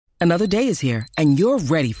Another day is here, and you're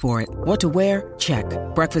ready for it. What to wear? Check.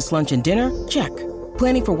 Breakfast, lunch, and dinner? Check.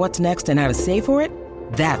 Planning for what's next and how to save for it?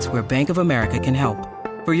 That's where Bank of America can help.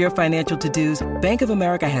 For your financial to-dos, Bank of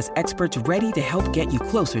America has experts ready to help get you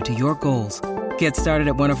closer to your goals. Get started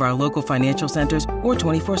at one of our local financial centers or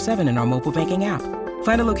 24/7 in our mobile banking app.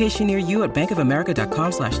 Find a location near you at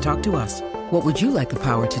bankofamerica.com/talktous. What would you like the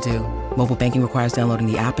power to do? Mobile banking requires downloading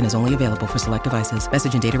the app and is only available for select devices.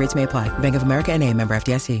 Message and data rates may apply. Bank of America N.A., member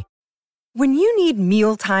FDIC. When you need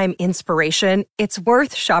mealtime inspiration, it's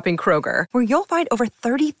worth shopping Kroger, where you'll find over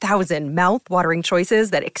 30,000 mouth-watering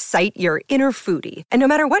choices that excite your inner foodie. And no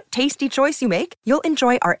matter what tasty choice you make, you'll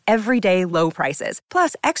enjoy our everyday low prices,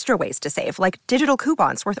 plus extra ways to save, like digital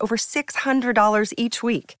coupons worth over $600 each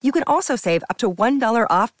week. You can also save up to $1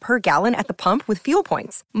 off per gallon at the pump with fuel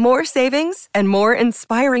points. More savings and more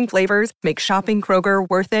inspiring flavors make shopping Kroger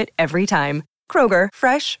worth it every time. Kroger,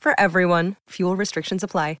 fresh for everyone. Fuel restrictions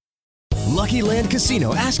apply. Lucky Land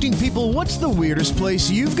Casino, asking people, what's the weirdest place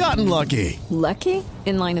you've gotten lucky? Lucky?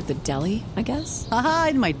 In line at the deli, I guess? Aha,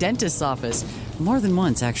 in my dentist's office. More than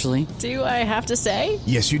once, actually. Do I have to say?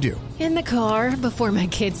 Yes, you do. In the car before my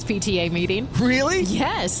kids' PTA meeting. Really?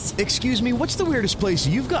 Yes. Excuse me, what's the weirdest place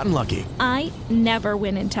you've gotten lucky? I never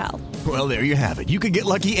win and tell. Well, there you have it. You can get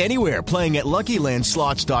lucky anywhere, playing at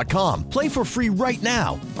LuckyLandSlots.com. Play for free right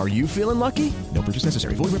now. Are you feeling lucky? No purchase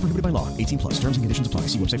necessary. Void where prohibited by law. 18+. Terms and conditions apply.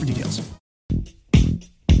 See website for details.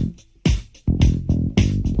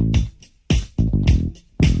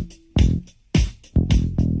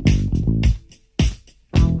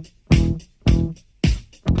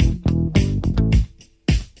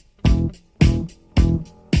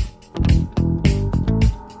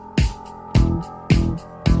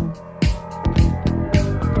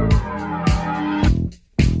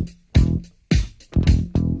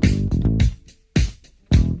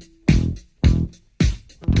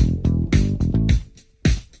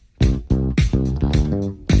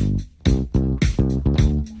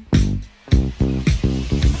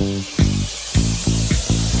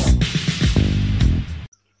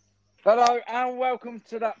 Hello and welcome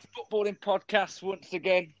to that footballing podcast once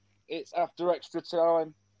again. It's After Extra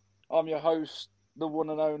Time. I'm your host, the one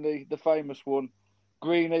and only, the famous one,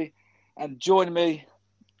 Greeny. And joining me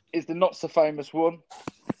is the not so famous one,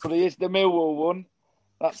 but he is the Millwall one.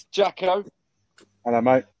 That's Jacko. Hello,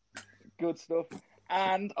 mate. Good stuff.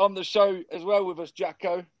 And on the show as well with us,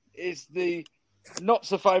 Jacko, is not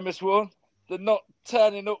so famous one, the not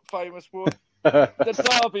turning up famous one,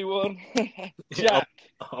 the Derby one, Jack.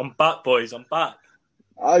 I'm back, boys. I'm back.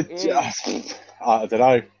 I don't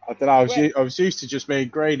know. I was used to just being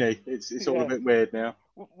Greeny. It's all a bit weird now.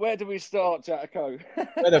 Where do we start, Jacko?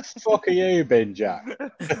 Where the fuck are you been, Jack?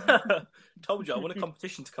 Told you, I want a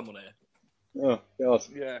competition to come on here. Oh, God.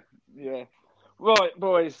 Yeah. Right,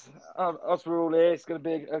 boys. As we're all here, it's going to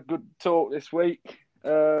be a good talk this week.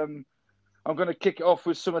 I'm going to kick it off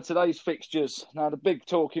with some of today's fixtures. Now, the big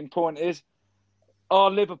talking point is, are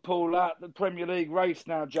Liverpool at the Premier League race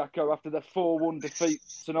now, Jacko, after their 4-1 defeat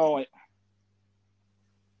tonight?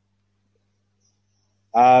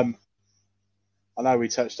 I know we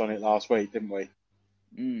touched on it last week, didn't we?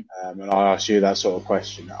 And I asked you that sort of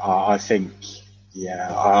question. I think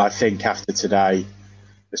after today,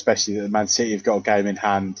 especially that Man City have got a game in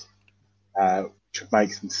hand, which would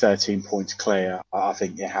make them 13 points clear, I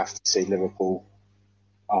think you have to see Liverpool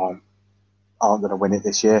aren't going to win it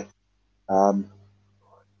this year. I'm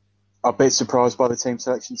a bit surprised by the team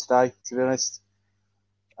selection today, to be honest.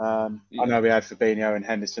 I know we had Fabinho and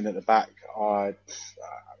Henderson at the back. I'm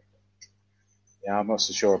not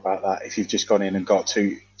so sure about that. If you've just gone in and got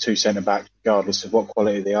two centre-backs, regardless of what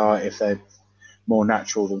quality they are, if they're more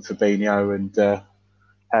natural than Fabinho and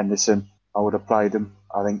Henderson, I would have played them.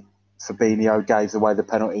 I think Fabinho gave away the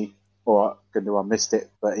penalty, or Gundogan missed it,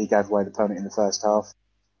 but he gave away the penalty in the first half.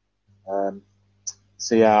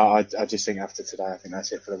 I just think after today, I think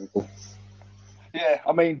that's it for Liverpool. Yeah,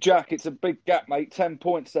 I mean, Jack, it's a big gap, mate. 10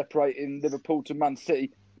 points separating Liverpool to Man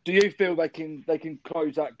City. Do you feel they can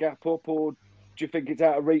close that gap up, or do you think it's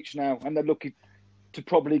out of reach now and they're looking to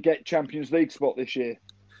probably get Champions League spot this year?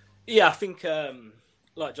 Yeah, I think,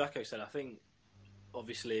 like Jacko said, I think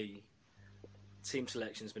obviously team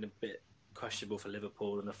selection has been a bit questionable for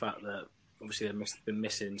Liverpool, and the fact that obviously they've been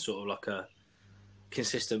missing sort of like a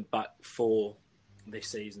consistent back four this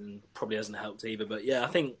season probably hasn't helped either. But yeah, I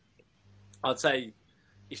think I'd say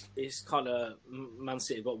it's kind of Man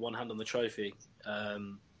City have got one hand on the trophy.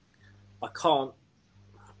 I can't,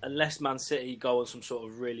 unless Man City go on some sort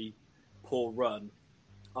of really poor run,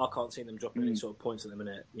 I can't see them dropping any sort of points at the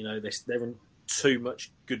minute. You know, they're in too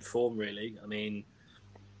much good form, really. I mean,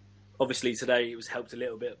 obviously today it was helped a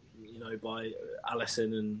little bit, by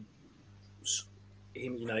Alisson, and he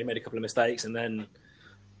made a couple of mistakes and then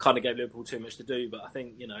kind of gave Liverpool too much to do. But I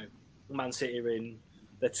think, Man City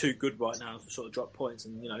they're too good right now to sort of drop points,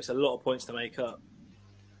 and it's a lot of points to make up.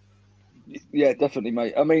 Yeah, definitely,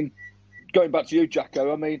 mate. I mean, going back to you,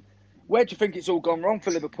 Jacko, I mean, where do you think it's all gone wrong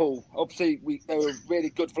for Liverpool? Obviously, they were really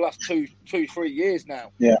good for the last 2-3 years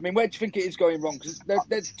now. Yeah. I mean, where do you think it is going wrong? Because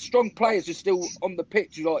there's strong players who are still on the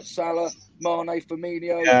pitch, like Salah, Mane,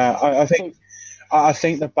 Firmino. Yeah, I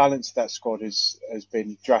think the balance of that squad has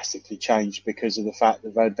been drastically changed because of the fact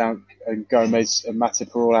that Van Dijk and Gomez and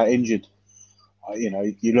Matip are all out injured.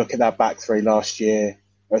 You look at that back three last year.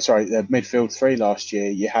 The midfield three last year.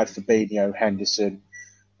 You had Fabinho, Henderson,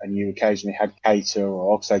 and you occasionally had Keita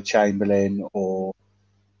or Oxlade-Chamberlain or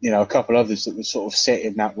a couple others that would sort of sit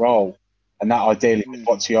in that role, and that ideally was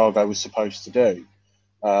what Thiago was supposed to do.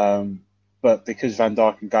 But because Van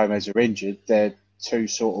Dijk and Gomez are injured, they're two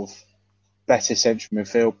sort of better central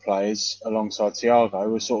midfield players alongside Thiago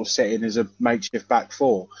who are sort of sitting as a makeshift back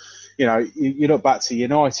four. You look back to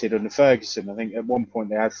United under Ferguson. I think at one point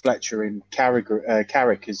they had Fletcher and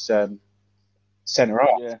Carrick as centre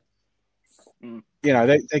half. Yeah. Mm.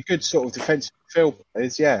 They're good sort of defensive midfield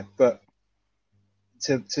players, yeah. But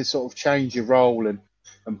to sort of change your role and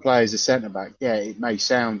play as a centre back, yeah, it may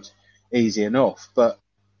sound easy enough, but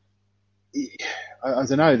I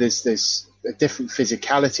don't know. There's a different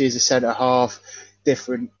physicality as a centre half,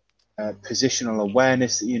 different positional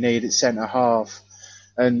awareness that you need at centre half,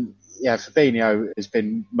 and yeah, Fabinho has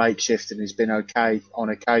been makeshift and has been okay on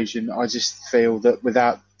occasion. I just feel that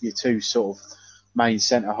without your two sort of main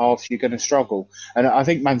centre halves, you're going to struggle. And I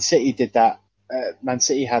think Man City did that. Man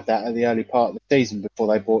City had that at the early part of the season before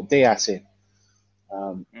they brought Diaz in.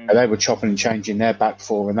 And they were chopping and changing their back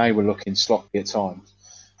four, and they were looking sloppy at times.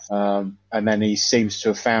 And then he seems to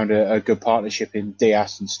have found a good partnership in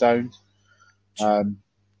Diaz and Stones. So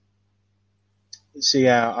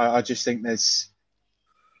yeah, I just think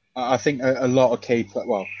I think a lot of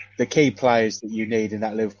the key players that you need in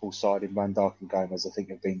that Liverpool side in Van Dijk and Gomez, I think,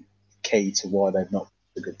 have been key to why they've not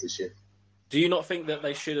been so good this year. Do you not think that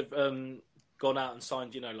they should have gone out and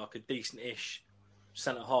signed, like a decent-ish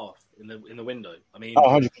centre half in the window? I mean,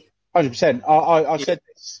 100%. I said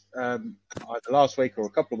this either last week or a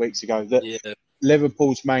couple of weeks ago that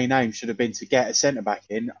Liverpool's main aim should have been to get a centre back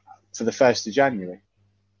in for the 1st of January.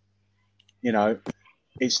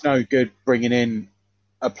 It's no good bringing in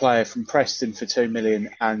a player from Preston for $2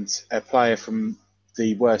 million and a player from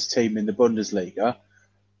the worst team in the Bundesliga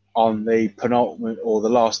on the penultimate or the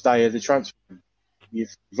last day of the transfer.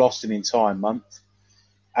 You've lost an entire month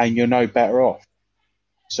and you're no better off.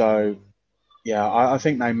 So, yeah, I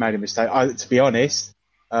think they made a mistake. To be honest,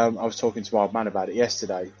 I was talking to my old man about it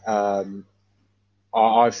yesterday.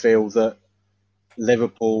 I feel that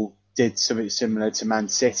Liverpool did something similar to Man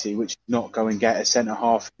City, which is not go and get a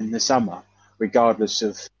centre-half in the summer, regardless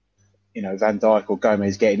of, Van Dijk or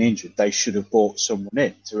Gomez getting injured. They should have brought someone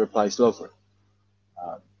in to replace Lovren.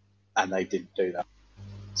 And they didn't do that.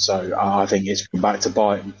 So I think it's come back to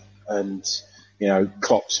bite them. And,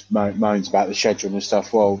 Klopp's moans about the schedule and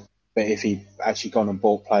stuff. Well, but if he actually gone and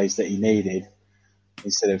bought players that he needed,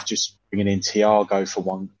 instead of just bringing in Thiago for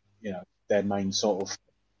one, their main sort of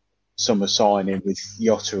summer signing with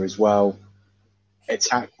Jota as well,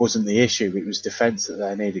 attack wasn't the issue. It was defence that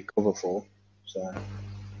they needed cover for. So.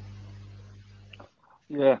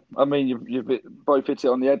 Yeah, I mean, you've both hit it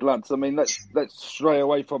on the head, lads. I mean, let's stray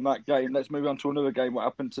away from that game. Let's move on to another game. What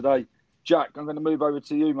happened today? Jack, I'm going to move over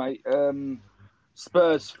to you, mate.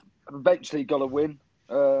 Spurs eventually got a win.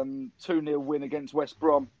 2-0 win against West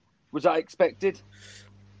Brom. Was that expected?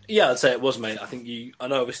 Yeah, I'd say it was, mate. I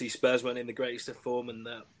know obviously Spurs weren't in the greatest of form, and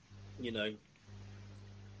that,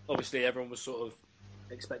 obviously everyone was sort of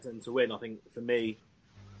expecting them to win. I think for me,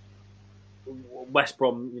 West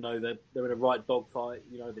Brom, they're in a right dogfight.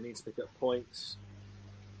 They need to pick up points,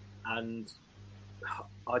 and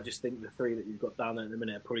I just think the three that you've got down there at the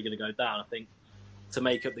minute are probably going to go down. I think to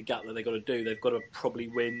make up the gap that they've got to do, they've got to probably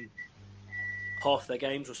win half their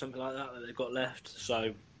games or something like that they've got left.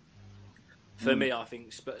 So for me, I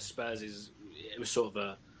think Spurs it was sort of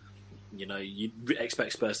a, you'd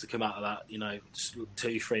expect Spurs to come out of that,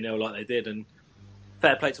 2-3-0 like they did, and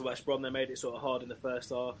fair play to West Brom. They made it sort of hard in the first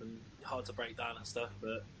half and hard to break down and stuff, but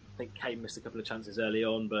I think Kane missed a couple of chances early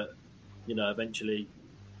on, but eventually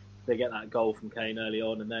they get that goal from Kane early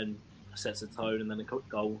on, and then sets a tone, and then a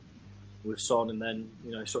goal with Son, and then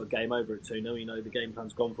sort of game over at 2-0. The game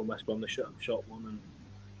plan's gone from West Brom. They shot one, and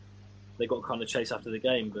they got kind of chase after the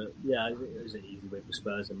game. But yeah, it was an easy win for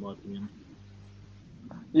Spurs in my opinion.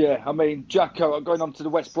 Yeah, I mean, Jacko, going on to the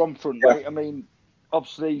West Brom front, mate, I mean,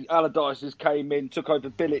 obviously Allardyce has came in, took over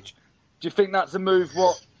Bilic. Do you think that's a move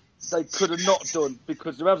what they could have not done?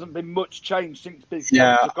 Because there hasn't been much change since Bilic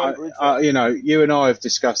took over, is there? you know, you and I have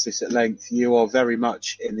discussed this at length. You are very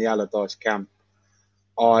much in the Allardyce camp.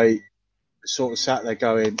 I sort of sat there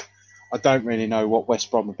going, I don't really know what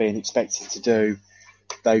West Brom are being expected to do.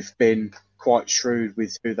 They've been quite shrewd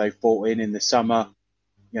with who they've brought in the summer,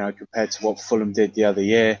 you know, compared to what Fulham did the other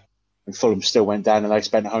year. And Fulham still went down and they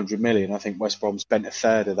spent 100 million. I think West Brom spent a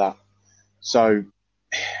third of that. So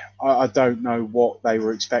I don't know what they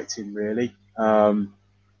were expecting, really. I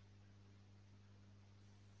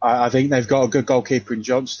think they've got a good goalkeeper in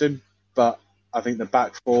Johnston, but I think the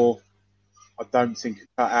back four, I don't think are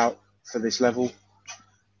cut out for this level.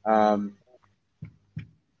 And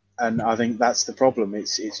I think that's the problem.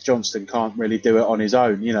 It's Johnston can't really do it on his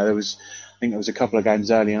own. You know, I think there was a couple of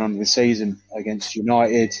games early on in the season against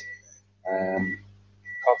United. Can't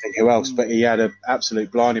think who else, but he had an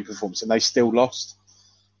absolute blinding performance, and they still lost.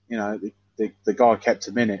 You know, the guy kept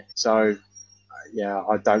him in it. So, yeah,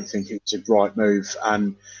 I don't think it was a right move.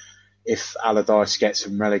 And if Allardyce gets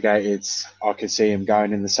him relegated, I could see him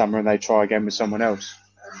going in the summer and they try again with someone else.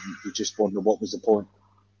 You just wonder what was the point.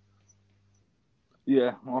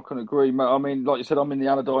 Yeah, I can agree, mate. I mean, like you said, I'm in the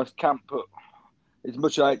Allardyce camp, but as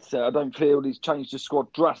much as I hate to say, I don't feel he's changed the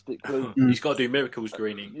squad drastically. He's got to do miracles,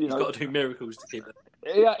 Greeny. He's got to do miracles to keep it.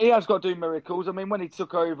 He has got to do miracles. I mean, when he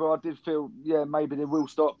took over, I did feel, maybe they will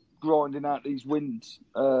start grinding out these wins.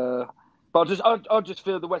 But I just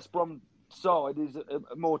feel the West Brom side is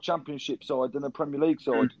a more Championship side than a Premier League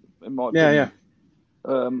side, in my opinion.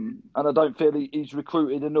 Yeah. And I don't feel he's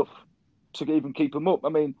recruited enough to even keep him up. I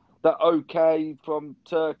mean, that OK from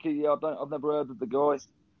Turkey, I've never heard of the guy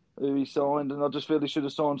who he signed, and I just feel he should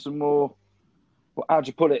have signed some more. How'd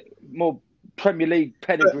you put it? More Premier League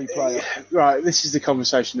pedigree player. Right, this is the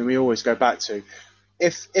conversation that we always go back to.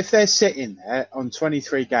 If they're sitting there on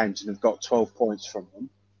 23 games and have got 12 points from them,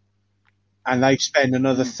 and they spend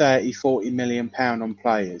another 30-40 million pound on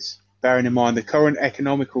players, bearing in mind the current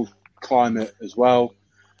economical climate as well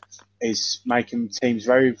is making teams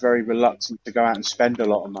very, very reluctant to go out and spend a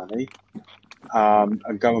lot of money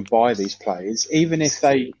and go and buy these players. Even if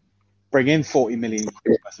they bring in 40 million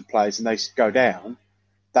worth of players and they go down,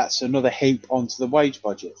 that's another heap onto the wage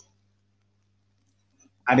budget.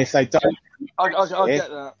 And if they don't, I get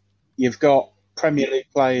that. You've got Premier League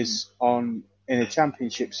players in a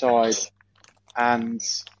Championship side, and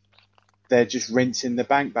they're just rinsing the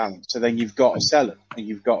bank balance. So then you've got to sell them, and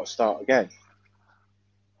you've got to start again.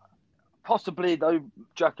 Possibly, though,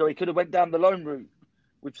 Jacko, he could have went down the loan route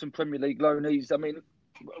with some Premier League loanees. I mean,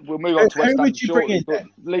 we'll move on to West Ham. Who would you bring in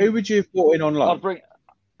then? Who would you have brought in on loan?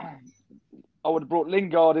 I would have brought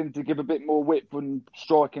Lingard in to give a bit more width and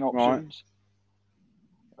striking options.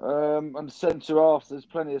 Right. And centre halves, there's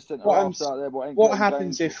plenty of centre halves out there. What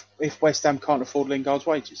happens if West Ham can't afford Lingard's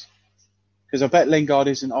wages? Because I bet Lingard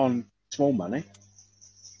isn't on small money.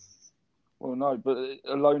 Well, no, but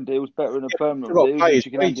a loan deal is better than a permanent deal, which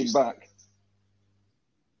you can hand him back.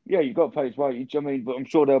 Yeah, you've got to pay his wage. I mean, but I'm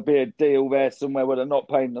sure there'll be a deal there somewhere where they're not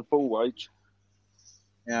paying the full wage.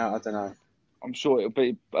 Yeah, I don't know. I'm sure it'll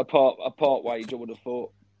be a part wage, I would have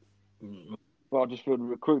thought. But I just feel the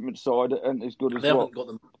recruitment side isn't as good as they haven't got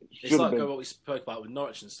them. It's like what we spoke about with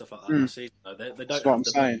Norwich and stuff like that last season. They don't have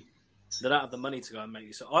the money. They don't have the money to go and make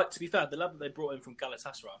this. So, to be fair, the lad that they brought in from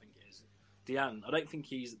Galatasaray, I think it is, Diane, I don't think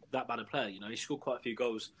he's that bad a player. You know, he scored quite a few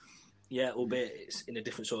goals. Yeah, albeit it's in a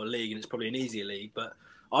different sort of league and it's probably an easier league. But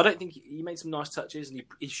I don't think he made some nice touches and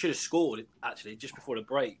he should have scored, actually, just before the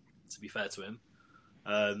break, to be fair to him.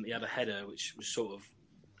 He had a header which was sort of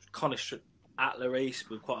kind of at Lloris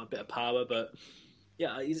with quite a bit of power, but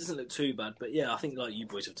yeah, he doesn't look too bad. But yeah, I think like you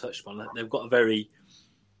boys have touched on, they've got a very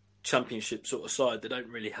Championship sort of side. They don't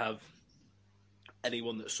really have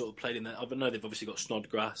anyone that's sort of played in there. I know they've obviously got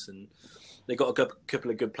Snodgrass and they've got a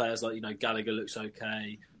couple of good players like, you know, Gallagher looks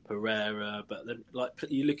okay, Pereira, but then, like,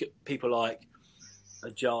 you look at people like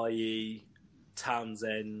Ajayi,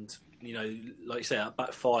 Townsend, you know, like you say, that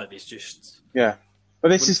back five is just... Yeah. But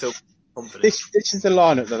this is the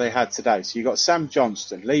lineup that they had today. So you've got Sam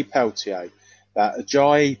Johnston, Lee Peltier,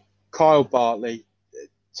 Ajayi, Kyle Bartley,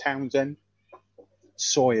 Townsend,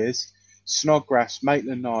 Sawyers, Snodgrass,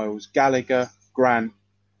 Maitland-Niles, Gallagher, Grant,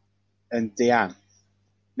 and Diane.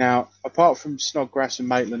 Now, apart from Snodgrass and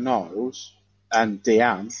Maitland-Niles and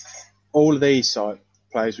Diane, all of these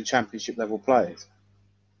players were Championship level players.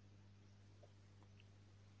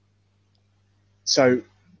 So,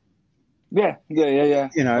 yeah.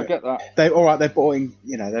 You know, I get that. They bought in.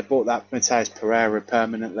 You know, they bought that Mateus Pereira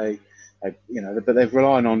permanently. But they're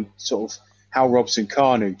relying on sort of Hal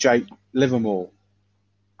Robson-Kanu, Jake Livermore,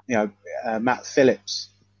 Matt Phillips.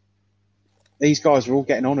 These guys are all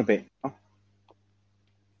getting on a bit.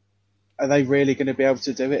 Are they really going to be able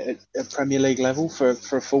to do it at Premier League level for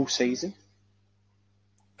a full season?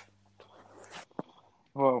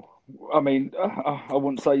 Well, I mean, I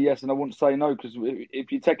wouldn't say yes and I wouldn't say no, because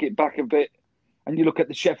if you take it back a bit and you look at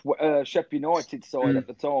the Sheffield United side at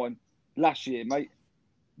the time, last year, mate,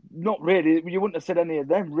 not really. You wouldn't have said any of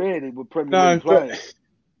them really were Premier League players.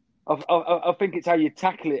 I think it's how you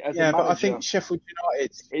tackle it as a manager. Yeah, but I think Sheffield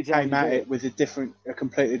United came at it with a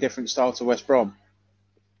completely different style to West Brom.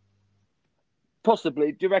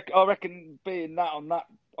 Possibly. I reckon being that on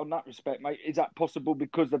that respect, mate, is that possible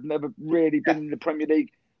because they've never really been in the Premier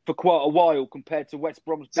League for quite a while compared to West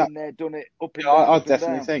Brom's been there, done it up and down. I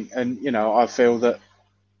definitely think, and I feel that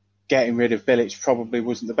getting rid of Bilic probably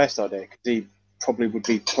wasn't the best idea because he probably would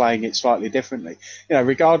be playing it slightly differently.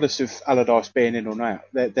 Regardless of Allardyce being in or out,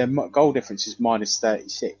 their goal difference is minus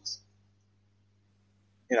 36.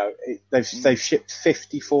 They've shipped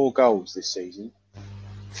 54 goals this season.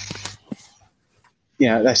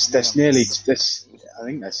 That's nearly. I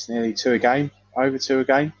think that's nearly over two a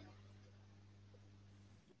game.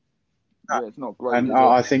 Yeah, it's not great. And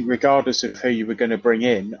I think regardless of who you were going to bring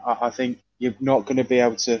in, I think you're not going to be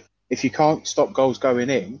able to. If you can't stop goals going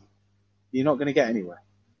in, you're not going to get anywhere.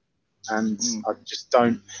 And I just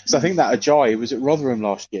don't. So I think that Ajayi was at Rotherham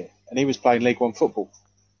last year, and he was playing League One football.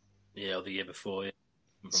 Yeah, or the year before.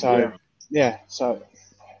 Yeah.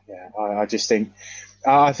 I just think.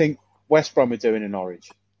 I think West Brom are doing a Norwich.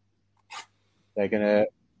 They're going to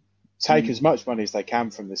take as much money as they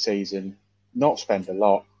can from the season, not spend a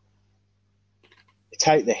lot,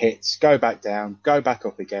 take the hits, go back down, go back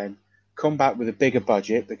up again, come back with a bigger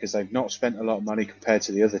budget because they've not spent a lot of money compared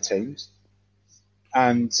to the other teams,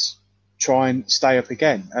 and try and stay up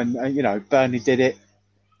again. And Burnley did it,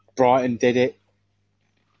 Brighton did it.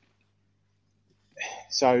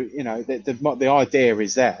 So, the idea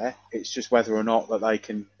is there. It's just whether or not that they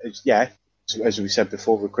can, as we said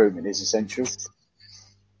before, recruitment is essential.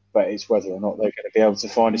 But it's whether or not they're going to be able to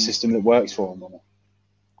find a system that works for them or not.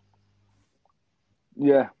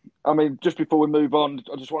 Yeah. I mean, just before we move on,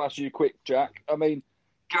 I just want to ask you quick, Jack. I mean,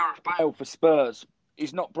 Gareth Bale for Spurs,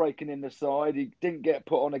 he's not breaking in the side. He didn't get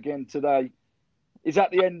put on again today. Is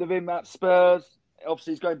that the end of him at Spurs?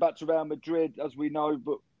 Obviously, he's going back to Real Madrid, as we know,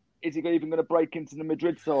 but is he even going to break into the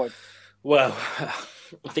Madrid side? Well,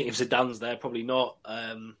 I think if Zidane's there, probably not.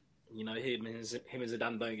 Him and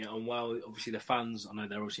Zidane don't get on well. Obviously, the fans, I know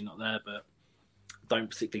they're obviously not there, but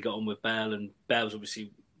don't particularly get on with Bale. And Bale's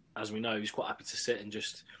obviously, as we know, he's quite happy to sit and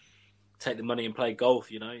just take the money and play golf.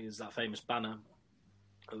 There's that famous banner.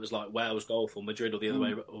 It was like Wales golf or Madrid or the other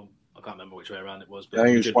way. Or I can't remember which way around it was. But I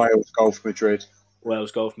think it was Wales golf Madrid.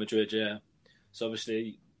 Wales golf Madrid, yeah. So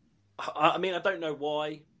obviously, I mean, I don't know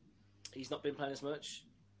why he's not been playing as much.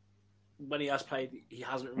 When he has played, he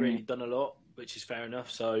hasn't really done a lot, which is fair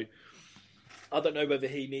enough. So I don't know whether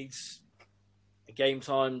he needs a game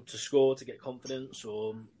time to score to get confidence,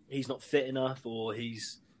 or he's not fit enough, or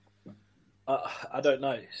he's... I don't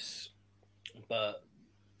know. But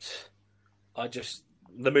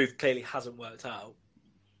the move clearly hasn't worked out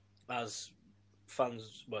as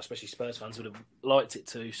fans, well, especially Spurs fans, would have liked it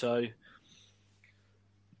to. So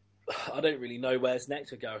I don't really know where's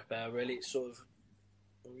next with Gareth Bale, really. It's sort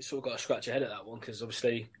of got to scratch your head at that one, because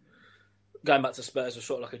obviously going back to Spurs was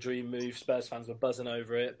sort of like a dream move. Spurs fans were buzzing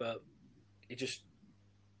over it, but it just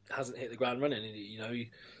hasn't hit the ground running.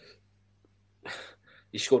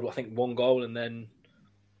 He scored, I think, one goal, and then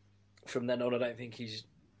from then on, I don't think he's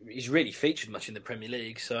really featured much in the Premier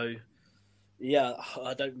League. So, yeah,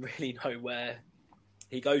 I don't really know where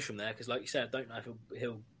he goes from there, because, like you said, I don't know if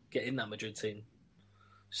he'll get in that Madrid team.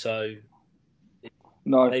 So,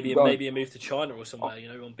 maybe a move to China or somewhere,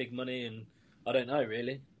 on big money, and I don't know,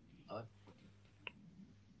 really.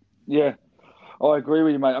 Yeah, I agree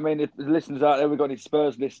with you, mate. I mean, if the listeners out there, we've got any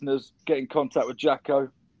Spurs listeners, get in contact with Jacko,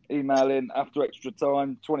 email in after extra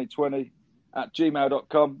time 2020 at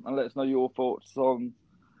gmail.com and let us know your thoughts on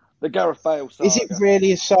the Gareth Bale saga. Is it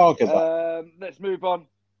really a saga, though? Let's move on.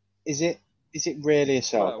 Is it really a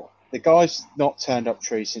saga? Well, the guy's not turned up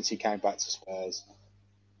true since he came back to Spurs.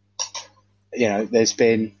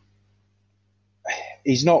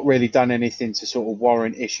 He's not really done anything to sort of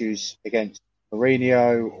warrant issues against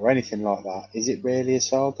Mourinho or anything like that. Is it really a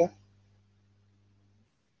saga?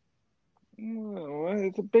 Well,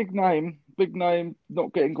 it's a big name,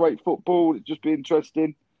 not getting great football. It'd just be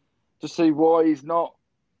interesting to see why he's not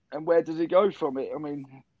and where does he go from it. I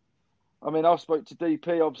mean, I spoke to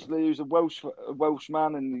DP, obviously, who's a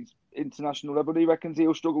Welshman, and international level. He reckons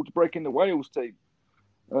he'll struggle to break in the Wales team,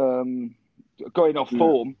 going off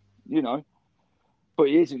form, you know. But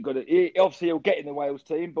he isn't going to. Obviously, he'll get in the Wales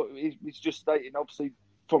team, but he's just stating, obviously,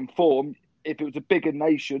 from form, if it was a bigger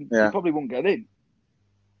nation, he probably wouldn't get in.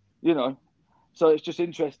 You know, so it's just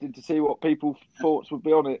interesting to see what people's thoughts would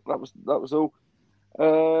be on it. That was all.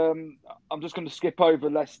 I'm just going to skip over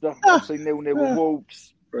Leicester. Obviously, 0-0 with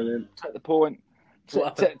Wolves. Brilliant. Take the point.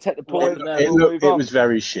 Take the point. It was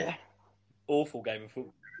very shit. Awful game of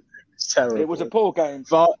football. It's terrible. It was a poor game.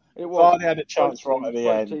 Vardy had a chance right at the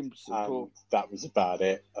end. And that was about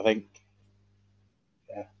it. I think.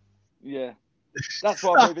 Yeah. That's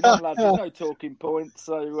why I'm moving on, lads. There's no talking points,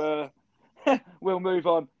 so we'll move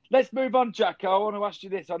on. Let's move on, Jacko. I want to ask you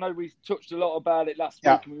this. I know we touched a lot about it last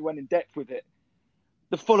week and we went in depth with it.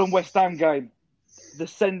 The Fulham West Ham game, the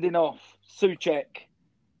sending off, Souček.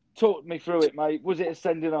 Talk me through it, mate. Was it a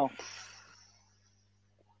sending off?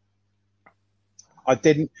 I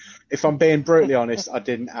didn't. If I'm being brutally honest, I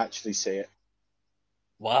didn't actually see it.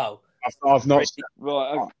 Wow. I've not.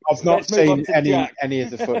 Right. I've not seen any of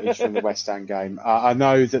the footage from the West Ham game. I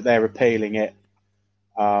know that they're appealing it,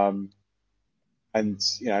 and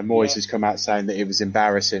you know Moyes has come out saying that it was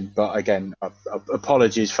embarrassing. But again,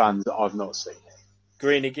 apologies, fans, that I've not seen it.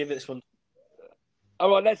 Greeny, give this one. All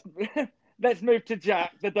right, let's move to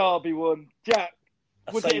Jack, the Derby one. Jack,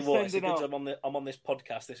 I'll tell you what, it's a good job I'm on this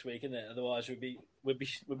podcast this week, isn't it? Otherwise, we'd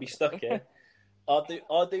be stuck here. I'll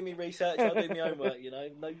do my research. I'll do my homework. You know,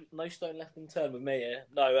 no stone left unturned with me here.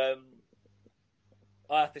 No,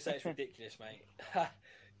 I have to say it's ridiculous, mate.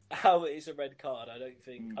 How it is a red card, I don't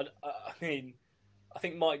think. I mean, I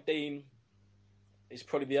think Mike Dean is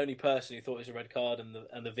probably the only person who thought it was a red card,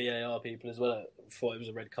 and the VAR people as well thought it was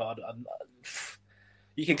a red card.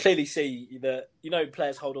 You can clearly see that, you know,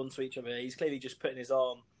 players hold on to each other. He's clearly just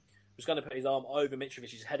was going to put his arm over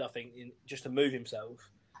Mitrovic's head, I think, just to move himself.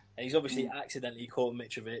 And he's obviously accidentally caught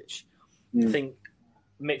Mitrovic. I think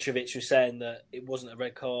Mitrovic was saying that it wasn't a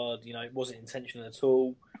red card, you know, it wasn't intentional at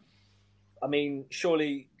all. I mean,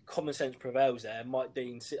 surely common sense prevails there. Mike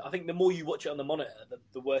Dean, I think the more you watch it on the monitor,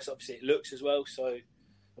 the worse obviously it looks as well. So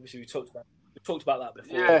obviously we talked about that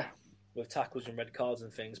before with tackles and red cards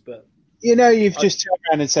and things. But you know, you've just turned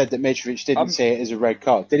around and said that Mitrovic didn't see it as a red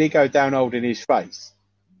card. Did he go down holding his face?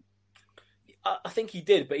 I think he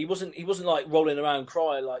did, but he wasn't like rolling around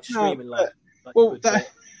crying, like screaming,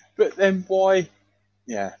 but then why?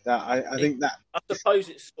 Yeah, I think that. I suppose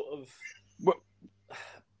it's sort of.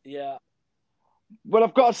 Yeah. Well,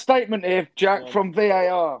 I've got a statement here, Jack, from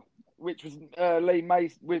VAR, which was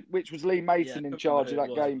Lee Mason in charge of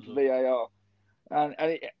that game for VAR,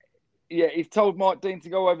 and he's told Mike Dean to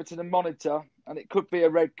go over to the monitor, and it could be a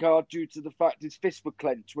red card due to the fact his fists were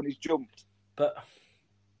clenched when he's jumped.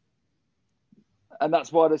 And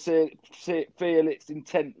that's why they feel it's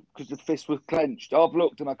intent, because the fist was clenched. I've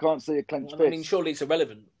looked and I can't see a clenched fist. I mean, surely it's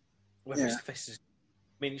irrelevant whether it's the fist is.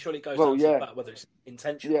 I mean, surely it goes down to the fact whether it's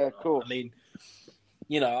intentional. Yeah, of course. I mean,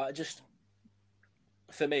 you know,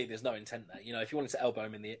 for me, there's no intent there. You know, if you wanted to elbow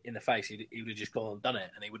him in the face, he would have just gone and done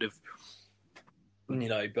it, and he would have, you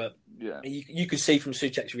know. But you could see from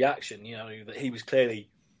Souček's reaction, you know, that he was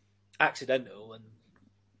clearly accidental, and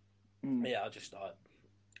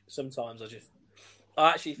sometimes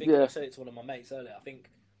I actually think I said it to one of my mates earlier. I think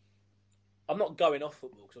I'm not going off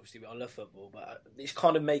football because obviously I love football, but it's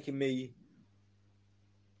kind of making me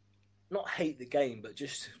not hate the game, but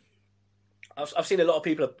just I've seen a lot of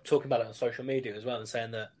people talking about it on social media as well and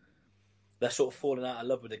saying that they're sort of falling out of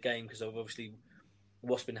love with the game because of obviously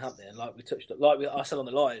what's been happening. I said on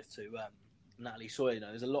the live to Natalie Sawyer, you know,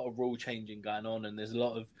 there's a lot of rule changing going on, and there's a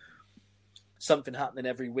lot of something happening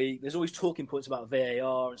every week. There's always talking points about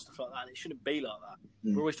VAR and stuff like that. It shouldn't be like that.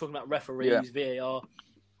 We're always talking about referees, VAR,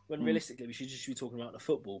 when realistically we should just be talking about the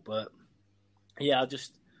football. But I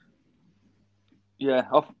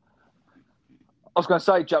was going to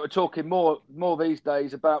say, Jack, we're talking more these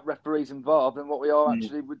days about referees and VAR than what we are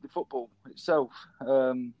actually with the football itself,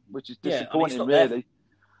 which is disappointing, really.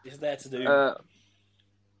 It's there to do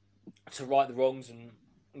to right the wrongs and,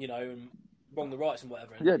 you know, and wrong the rights and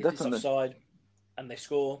whatever. And if definitely. It's offside and they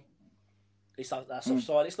score, that's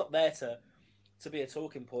offside. It's not there to be a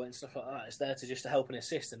talking point and stuff like that. It's there to help and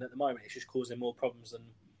assist. And at the moment, it's just causing more problems than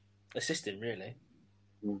assisting, really.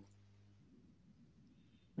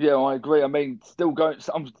 Yeah, I agree. I mean,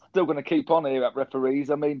 I'm still going to keep on here at referees.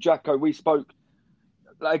 I mean, Jacko, we spoke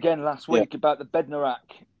again last week about the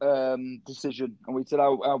Bednarak decision, and we said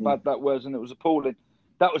how bad that was, and it was appalling.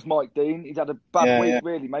 That was Mike Dean. He's had a bad week,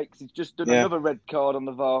 really, mate, because he's just done another red card on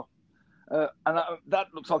the VAR. And that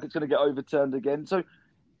looks like it's going to get overturned again. So,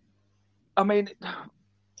 I mean,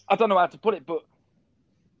 I don't know how to put it, but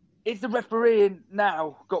is the refereeing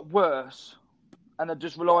now got worse and are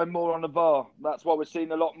just relying more on the VAR? That's why we're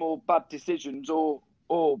seeing a lot more bad decisions, or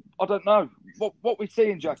I don't know. What we're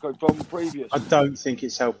seeing, Jacko, from previous? I don't think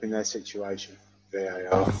it's helping their situation,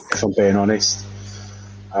 VAR, if I'm being honest.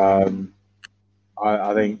 I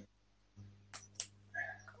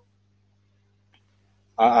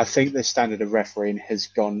think the standard of refereeing has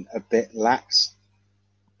gone a bit lax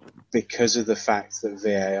because of the fact that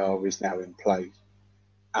VAR is now in place.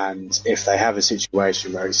 And if they have a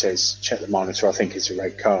situation where he says, check the monitor, I think it's a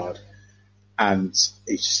red card, and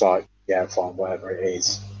he's just like, yeah, fine, whatever it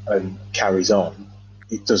is, and carries on,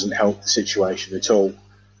 it doesn't help the situation at all.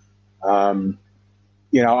 I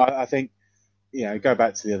think, go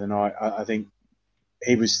back to the other night, I think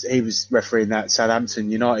he was refereeing that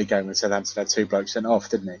Southampton United game when Southampton had 2 blokes sent off,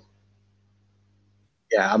 didn't he?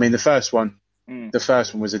 Yeah, I mean, the first one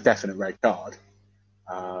was a definite red card.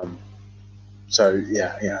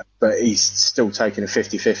 But he's still taking a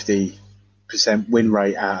 50-50% win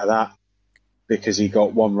rate out of that because he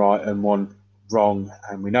got one right and one wrong,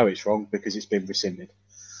 and we know it's wrong because it's been rescinded.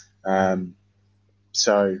 I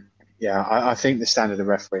think the standard of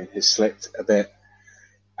refereeing has slipped a bit,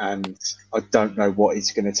 and I don't know what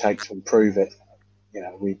it's going to take to improve it.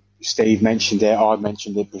 Steve mentioned it, I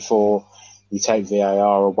mentioned it before. You take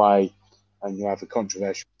VAR away and you have a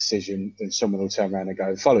controversial decision, then someone will turn around and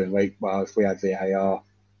go, the following week, well, if we had VAR,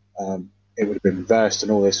 it would have been reversed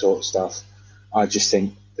and all this sort of stuff. I just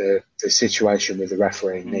think the situation with the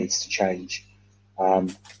refereeing needs to change.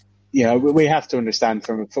 We have to understand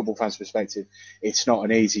from a football fan's perspective, it's not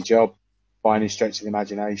an easy job by any stretch of the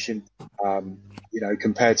imagination.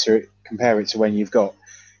 Compare it to when you've got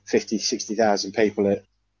 50, 60,000 people at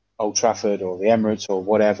Old Trafford or the Emirates or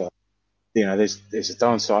whatever. There's a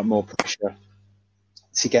darn sight more pressure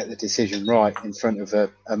to get the decision right in front of a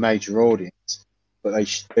major audience, but they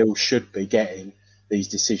still should be getting these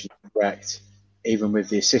decisions correct, even with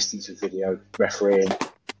the assistance of video refereeing,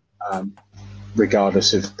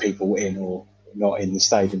 regardless of people in or not in the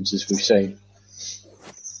stadiums, as we've seen.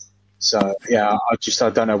 So, I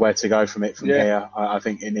don't know where to go from here. I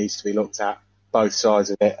think it needs to be looked at, both sides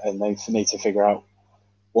of it, and they need to figure out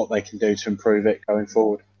what they can do to improve it going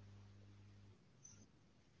forward.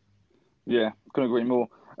 Yeah, couldn't agree more.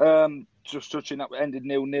 Just touching that, ended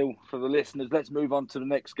 0-0 for the listeners. Let's move on to the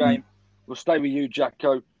next game. We'll stay with you,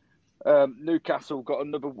 Jacko. Newcastle got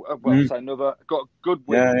got a good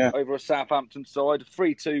win over a Southampton side,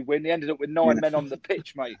 3-2 win. They ended up with 9 men on the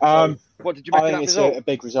pitch, mate. So what did you make of that result? I think it's a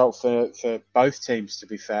big result for both teams, to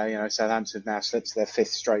be fair. Southampton now slipped to their 5th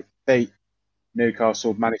straight beat.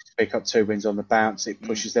 Newcastle managed to pick up 2 wins on the bounce. It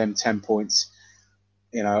pushes them 10 points,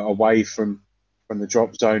 away from the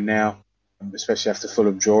drop zone now, especially after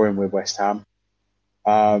Fulham drawing with West Ham.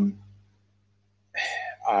 I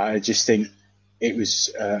just think it was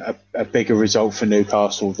a bigger result for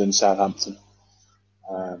Newcastle than Southampton.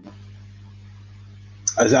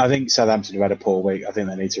 I think Southampton have had a poor week. I think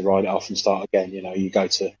they need to ride it off and start again. You go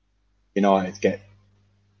to United, get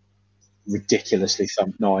ridiculously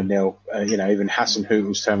thumped 9-0. Even Hassan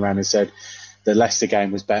Hootles turned around and said the Leicester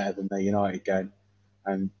game was better than the United game.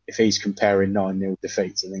 And if he's comparing 9-0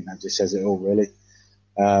 defeats, I think that just says it all, really.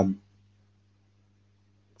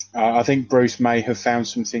 I think Bruce may have found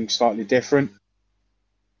something slightly different.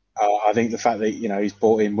 I think the fact that he's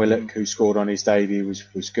brought in Willock, who scored on his debut,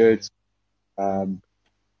 was good.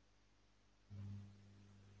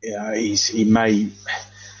 He may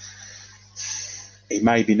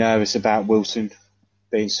be nervous about Wilson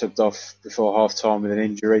being subbed off before half time with an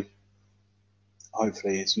injury.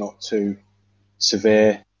 Hopefully, it's not too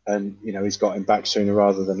severe, and he's got him back sooner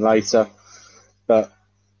rather than later. But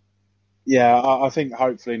I think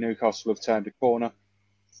hopefully Newcastle have turned a corner.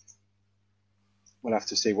 We'll have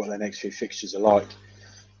to see what their next few fixtures are like,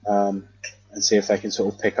 and see if they can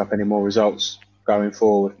sort of pick up any more results going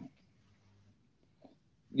forward.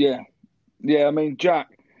 Yeah. I mean,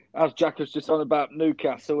 Jack, as Jack was just on about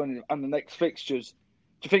Newcastle and the next fixtures,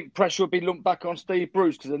 do you think pressure will be lumped back on Steve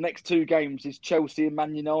Bruce because the next 2 games is Chelsea and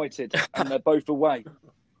Man United, and they're both away?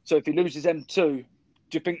 So if he loses them 2, do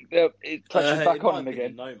you think pressure's back on him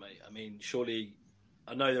again? No, mate. I mean, surely,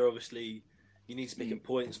 I know they're obviously, you need to pick up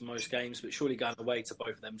points in most games, but surely going away to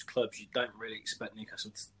both of them clubs, you don't really expect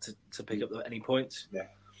Newcastle to pick up any points. Yeah.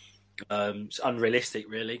 It's unrealistic,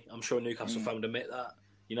 really. I'm sure Newcastle fans admit that.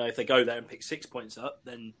 If they go there and pick 6 points up,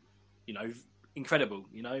 then, incredible,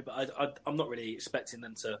 But I'm not really expecting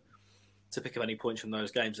them to pick up any points from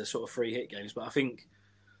those games. They're sort of free hit games. But I think,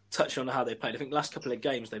 touching on how they played, I think the last couple of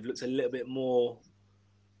games they've looked a little bit more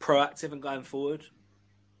proactive and going forward.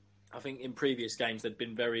 I think in previous games they'd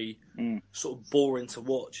been very sort of boring to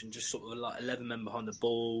watch and just sort of like 11 men behind the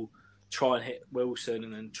ball, try and hit Wilson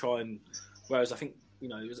and then try and. Whereas I think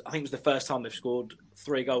it was the first time they've scored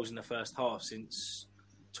 3 goals in the first half since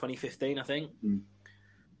 2015, I think,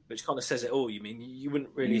 which kind of says it all. You mean you wouldn't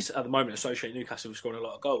really at the moment associate Newcastle with scoring a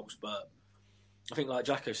lot of goals, but I think like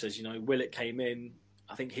Jacko says, Willett came in.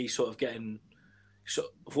 I think he's sort of getting sort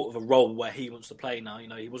of a role where he wants to play now.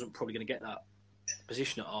 He wasn't probably going to get that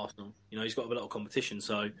position at Arsenal. He's got a lot of competition,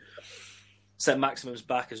 so Saint-Maximin's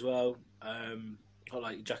back as well.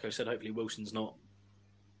 Like Jacko said, hopefully Wilson's not,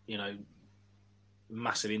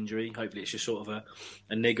 massive injury. Hopefully it's just sort of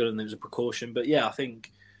a niggle and there's a precaution. But yeah, I think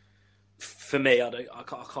for me, I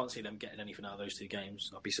can't see them getting anything out of those 2 games.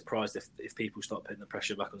 I'd be surprised if people start putting the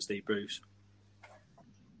pressure back on Steve Bruce.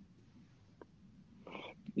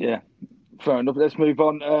 Yeah, fair enough. Let's move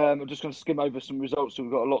on. I'm just going to skim over some results. So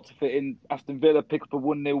we've got a lot to fit in. Aston Villa pick up a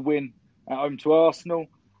 1-0 win at home to Arsenal.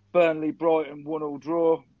 Burnley, Brighton 1-1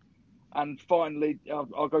 draw. And finally,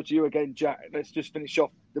 I'll go to you again, Jack. Let's just finish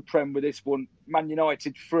off the Prem with this one. Man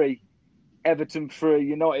United 3, Everton 3,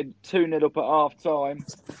 United 2-0 up at half-time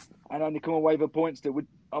and only come away with a point still.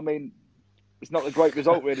 It's not a great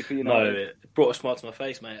result really for United. No, it brought a smile to my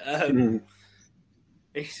face, mate.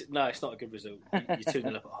 It's not a good result. You're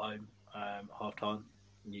 2-0 up at home at half-time.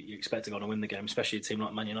 You expect to go on and win the game, especially a team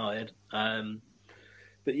like Man United.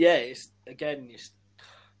 But yeah, it's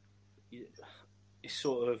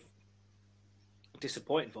sort of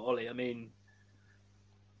disappointing for Ollie.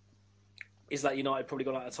 Is that United probably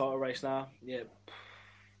got out of the title race now? Yeah,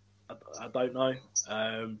 I don't know.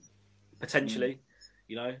 Potentially,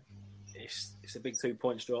 it's a big 2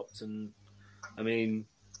 points dropped, and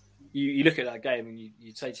you look at that game and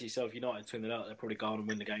you say to yourself, United 2-0 out, they're probably going and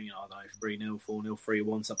win the game. I don't know, 3-0, 4-0,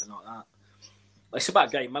 3-1, something like that. It's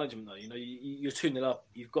about game management, though. You're 2-0 up.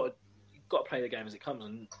 You've got to play the game as it comes,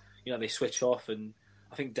 and they switch off. And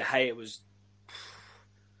I think De Gea was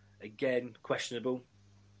again questionable.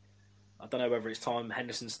 I don't know whether it's time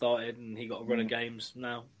Henderson started and he got a run of games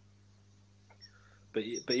now. But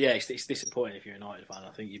yeah, it's disappointing if you're a United fan.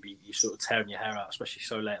 I think you're sort of tearing your hair out, especially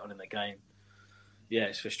so late on in the game. Yeah,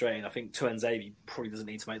 it's frustrating. I think Tuanzebe probably doesn't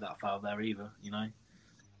need to make that foul there either.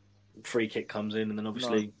 Free kick comes in and then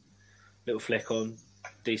obviously little flick on.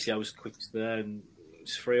 DCL was quickest there and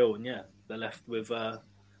it's 3-0. And yeah, they're left with a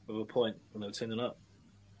point when they were 2-0 up.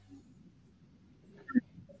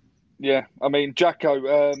 Yeah,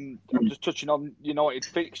 Jacko, I'm just touching on United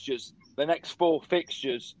fixtures. The next 4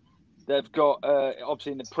 fixtures, they've got,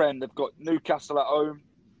 obviously in the Prem, they've got Newcastle at home.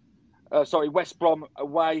 West Brom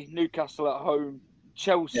away, Newcastle at home,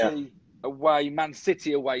 Chelsea away, Man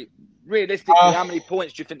City away. Realistically, how many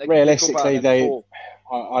points do you think they can pick up out of them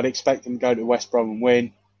 4? I'd expect them to go to West Brom and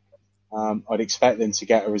win. I'd expect them to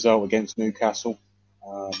get a result against Newcastle.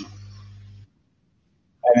 And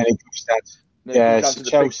then it comes down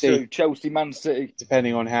to Chelsea, Man City.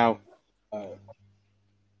 Depending on how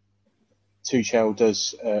Tuchel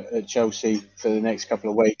does at Chelsea for the next couple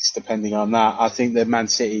of weeks, depending on that, I think the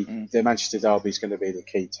the Manchester derby is going to be the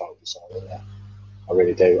key title decided there. I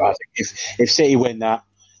really do. I think if City win that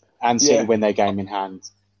and City win their game in hand,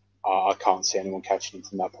 I can't see anyone catching them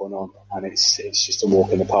from that point on, and it's just a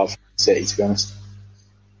walk in the park for City, to be honest.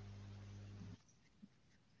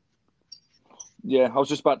 Yeah, I was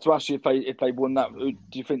just about to ask you if they won that, do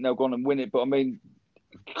you think they'll go on and win it? But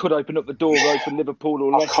could open up the door for Liverpool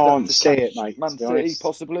or Leicester. I can't see it, mate. Man City,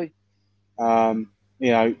 possibly. Man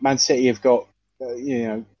City have got,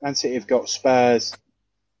 Spurs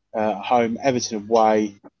at home, Everton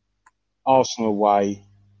away, Arsenal away,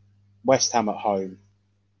 West Ham at home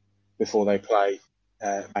before they play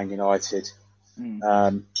Man United.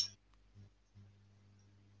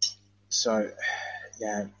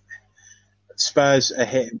 Spurs are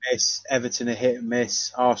hit and miss, Everton are hit and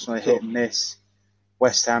miss, Arsenal are hit and miss,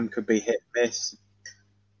 West Ham could be hit and miss.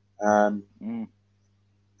 And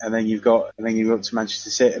then you've got to Manchester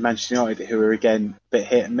City, Manchester United, who are again a bit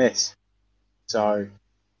hit and miss. So,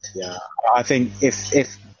 yeah, I think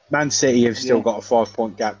if Man City have still got a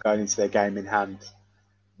 5-point gap going into their game in hand,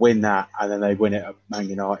 win that, and then they win it at Man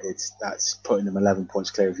United, that's putting them 11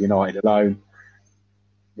 points clear of United alone,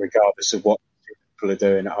 regardless of what people are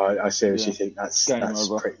doing. I seriously think that's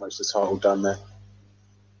pretty much the title done there.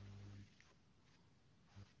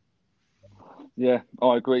 Yeah,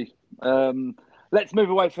 I agree. Let's move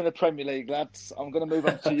away from the Premier League, lads. I'm going to move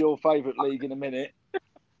on to your favourite league in a minute.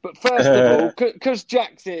 But first of all, because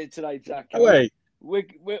Jack's here today, Jack, we're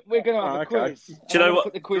going to have a quiz. Do you know what?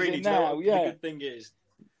 Put the quiz in now. The good thing is,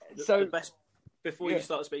 the best. Before you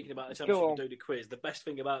start speaking about the championship and do the quiz, the best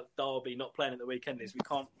thing about Derby not playing at the weekend is we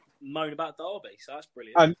can't moan about Derby, so that's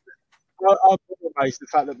brilliant. And I'm amazed the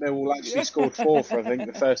fact that Millwall actually scored 4 for, I think,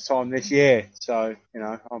 the first time this year. So,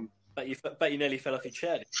 Bet you nearly fell off your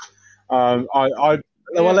chair.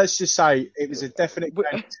 Well, let's just say it was a definite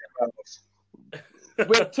game.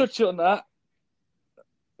 We'll touch on that.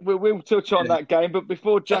 We'll touch on that game, but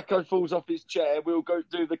before Jacko falls off his chair, we'll go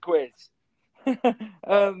do the quiz.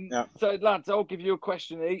 So, lads, I'll give you a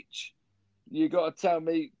question each. You got to tell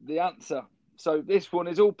me the answer. So this one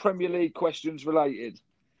is all Premier League questions related.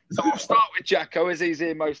 So we'll start with Jacko, as he's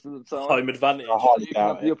here most of the time. Home advantage. You can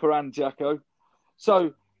have the upper hand, Jacko.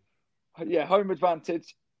 So, home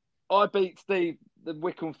advantage. I beat Steve, the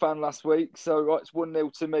Wycombe fan, last week, so it's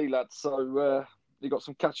 1-0 to me, lads. So you got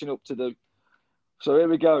some catching up to do. So here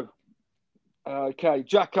we go. Okay,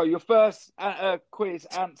 Jacko, your first quiz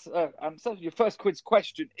answer. Your first quiz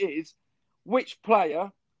question is: which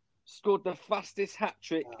player scored the fastest hat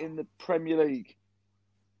trick in the Premier League?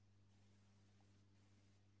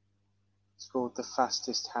 Scored the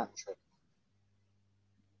fastest hat trick.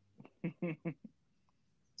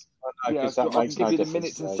 I can give you the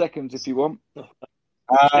minutes and seconds if you want.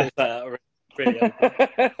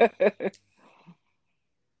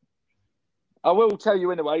 I will tell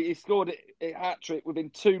you anyway, he scored a hat-trick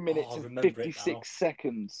within 2 minutes and 56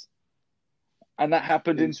 seconds. And that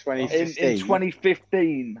happened in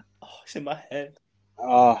 2015. Oh, it's in my head.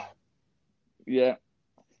 Yeah.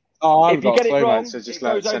 Oh, I've if you got get a clue, it wrong, mate, so just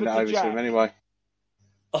send it over to him anyway.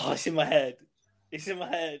 Oh, it's in my head. It's in my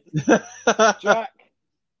head. Jack.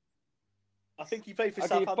 I think he played for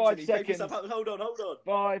Southampton. 5 seconds. Hold on.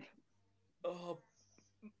 5. Oh,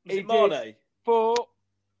 was it Mane? 4.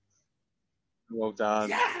 Well done.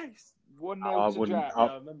 Yes! 1-0 to Jack.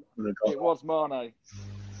 It was Mane.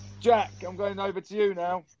 Jack, I'm going over to you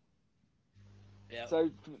now. Yeah.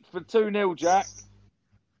 So for 2-0, Jack,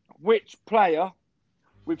 which player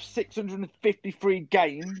with 653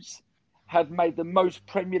 games had made the most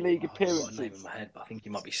Premier League appearances? I've got a name in my head, but I think he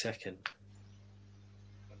might be second.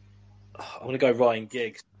 I'm going to go Ryan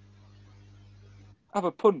Giggs. Have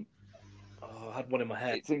a punt. Oh, I had one in my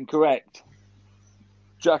head. It's incorrect.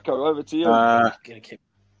 Jacko, over to you. I'm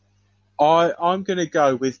going to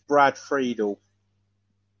go with Brad Friedel.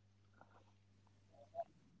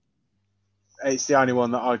 It's the only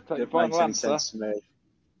one that makes any sense to me.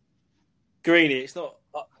 Greeny, it's not.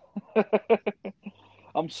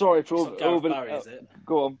 I'm sorry for all the. Barry, is it?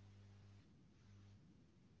 Go on.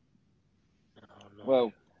 Oh, no.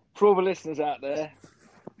 Well, for all the listeners out there,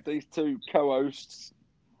 these two co-hosts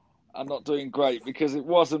are not doing great because it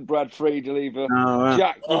wasn't Brad Friedel either. No,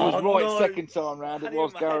 Jack was right second time round. It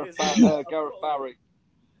was Gareth Barry.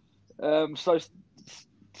 So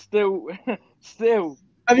still.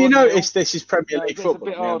 Have you noticed this is Premier League football?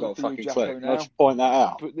 A bit harder for you, Jacko, now. Let's point that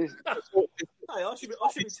out. Hey, I should be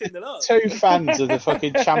tuning up. 2 fans of the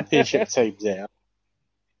fucking Championship teams here.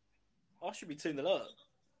 I should be tuning up.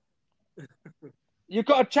 You've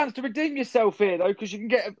got a chance to redeem yourself here, though, because you can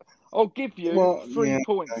get. I'll give you 3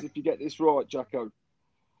 points if you get this right, Jacko.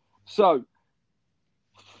 So,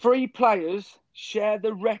 3 players share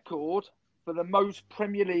the record for the most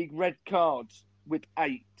Premier League red cards with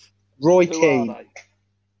 8. Roy Who Keane. are they?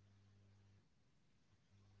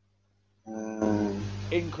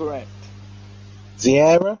 Incorrect.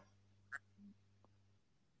 Vieira.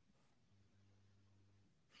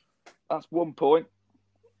 That's 1 point.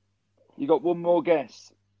 You got one more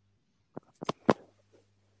guess.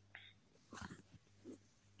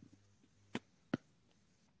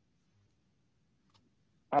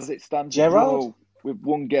 As it stands, Gerrard? with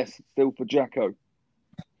one guess still for Jacko.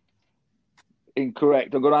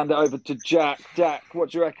 Incorrect. I'm going to hand it over to Jack. Jack,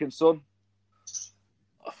 what do you reckon, son?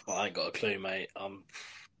 I ain't got a clue, mate. All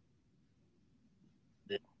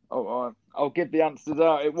right. I'll give the answers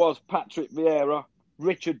out. It was Patrick Vieira,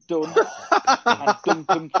 Richard Dunn, and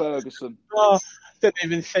Duncan Ferguson. Oh, didn't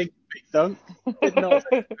even think, Big Dunk. Did not.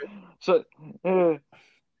 So,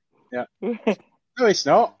 yeah. No, it's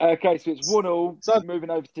not. Okay, so it's 1-1. So, moving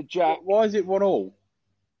over to Jack. Why is it 1-1?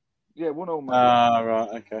 Yeah, 1-1, mate. Right,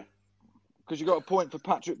 okay. Because you got a point for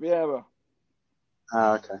Patrick Vieira.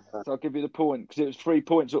 Okay. So I'll give you the point because it was 3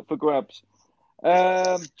 points up for grabs.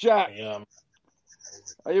 Jack,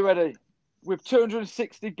 are you ready? With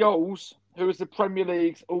 260 goals, who is the Premier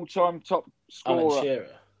League's all-time top scorer? Alan Shearer.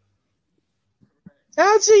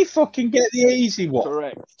 How does he fucking get the easy one?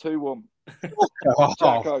 Correct, 2-1.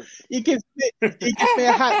 Oh, you give me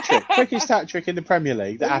a hat-trick, quickest hat-trick in the Premier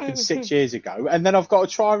League that happened 6 years ago, and then I've got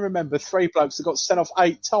to try and remember 3 blokes that got sent off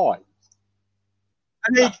 8 times.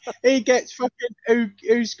 And he gets fucking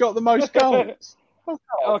who's got the most goals.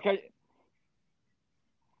 Okay.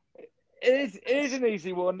 Here's an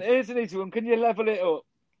easy one. Can you level it up?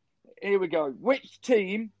 Here we go. Which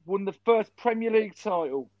team won the first Premier League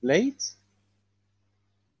title? Leeds?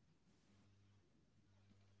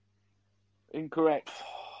 Incorrect.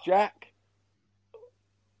 Jack?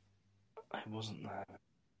 It wasn't that. You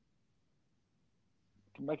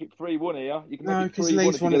can make it 3-1 here. You can No, make it because 3-1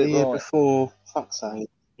 Leeds if you won get it the it year right. before. Fuck's sake.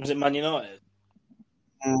 Was it Man United?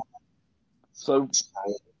 So,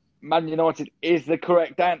 Man United is the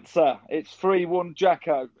correct answer. It's 3-1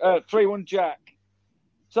 Jacko. 3-1 Jack.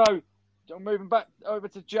 So, I'm moving back over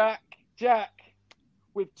to Jack. Jack,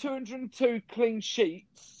 with 202 clean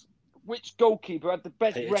sheets, which goalkeeper had the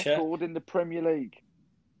best Peter record Cech. in the Premier League?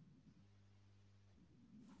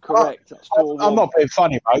 Correct. That's 4-1. I'm not being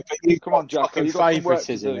funny, mate, but you've Come on, got Jacko. fucking You've got some work to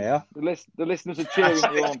favouritism do. here. The listeners are cheering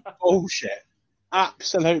you on. Bullshit.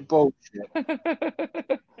 Absolute bullshit.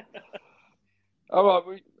 All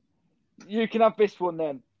right, you can have this one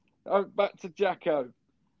then. Back to Jacko.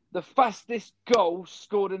 The fastest goal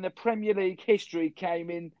scored in the Premier League history came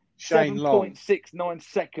in Shane Long. 7.69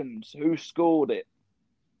 seconds. Who scored it?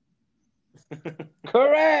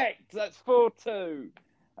 Correct. That's 4-2.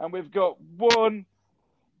 And we've got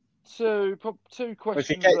two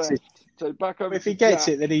questions left. So back over If to he gets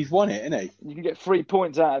Jack. it, then he's won it, isn't he? You can get 3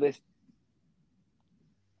 points out of this.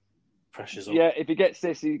 Pressure's on. Yeah, if he gets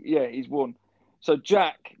this, he's won. So,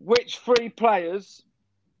 Jack, which 3 players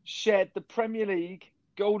shared the Premier League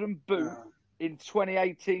Golden Boot in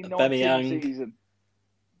 2018-19 Aubameyang. season?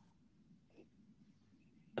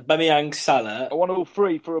 Aubameyang, Salah, I want all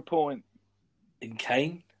 3 for a point. and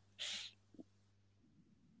Kane.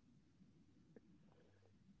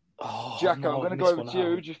 Oh, Jacko, no, I'm going to I've go missed over one to you.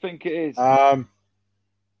 Who out. do you think it is? I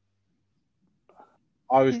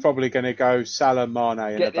was probably going to go Salah, Mane,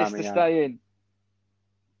 and Get this to Aubameyang. stay in.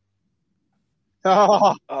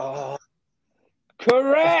 Oh,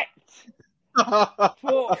 Correct!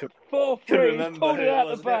 4-3. couldn't remember Pulled who it it out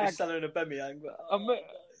was. the bag. Salah and Aubameyang, but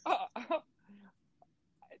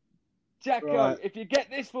Jacko, Right. if you get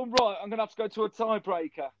this one right, I'm going to have to go to a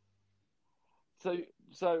tiebreaker.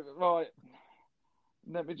 So right.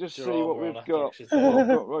 Let me just see what we've got. What I've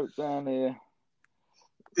got wrote down here.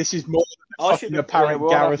 This is more than I a fucking should have- apparent we'll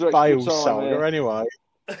have Gareth to extra Bale time soldier here. anyway.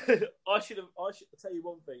 I should I'll tell you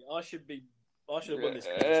one thing. I should have won this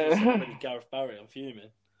question. Gareth Barry. I'm fuming.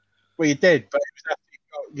 Well, you did, but it was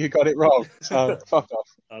after you got it wrong. So fuck off.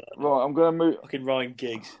 Right, I'm going to move. Fucking Ryan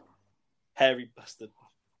Giggs, hairy bastard.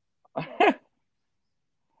 I'm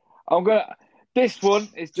going to. This one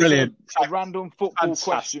is just Brilliant. a random football Fantastic.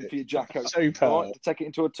 question for you, Jacko. Super. Right, to take it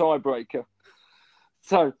into a tiebreaker.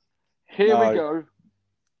 So, here we go.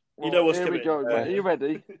 You know what's here coming. we go. Are you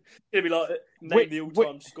ready? It'd be like name Which- the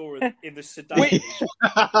all-time scorer in the Sudan. Which-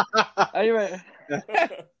 Are you ready?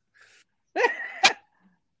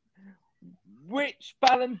 Which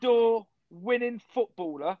Ballon d'Or winning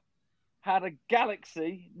footballer had a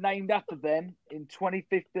galaxy named after them in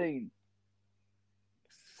 2015?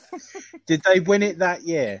 Did they win it that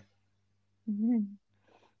year?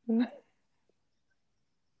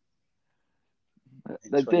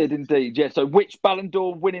 They did indeed, yeah. So, which Ballon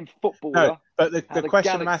d'Or winning footballer? No, but the had a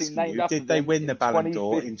question I'm galaxy asking named you, after did they them win the in Ballon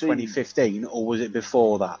d'Or in 2015 or was it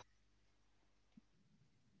before that?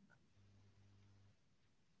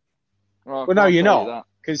 Oh, I Well, no, can't you're tell you not, that.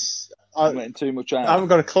 because I'm letting too much out. I haven't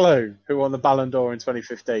got a clue who won the Ballon d'Or in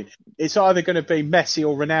 2015. It's either going to be Messi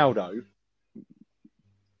or Ronaldo.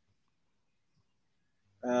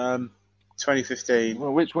 2015.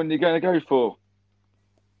 Well, which one are you going to go for?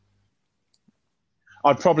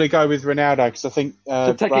 I'd probably go with Ronaldo because I think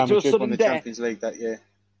So take it Real to a Madrid sudden won the death. Champions League that year.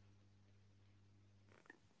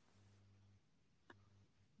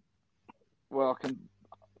 Well, I can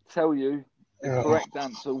tell you the Oh. correct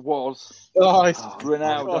answer was Oh, it's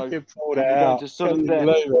Ronaldo. fucking pulled And it we're going out. to sudden Couldn't death.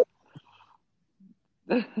 believe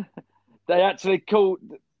it. They actually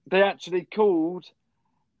called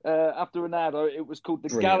after Ronaldo. It was called the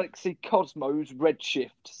Brilliant. Galaxy Cosmos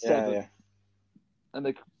Redshift 7, Yeah.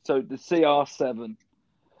 and so the CR7.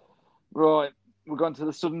 Right, we're going to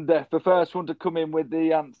the sudden death. The first one to come in with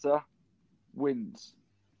the answer wins.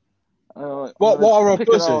 All right, What I'm gonna are our pick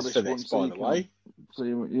an buzzers hardest for one this, so by you the can- way? So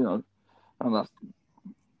you know, and that's.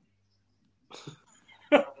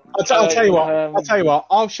 I'll tell you what.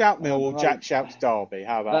 I'll shout Millwall. right. Jack shouts Derby.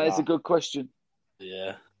 How about That that? is a good question.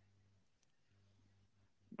 Yeah.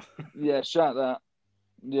 Yeah, shout that.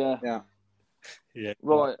 Yeah. Yeah.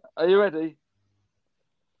 Right, are you ready?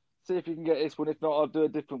 See if you can get this one. If not, I'll do a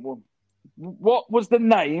different one. What was the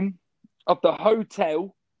name of the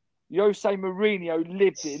hotel Jose Mourinho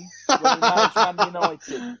lived in when he managed Man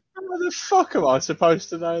United? How the fuck am I supposed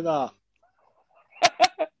to know that?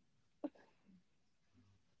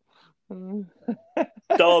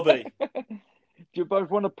 Derby. Do you both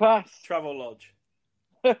want to pass? Travel Lodge.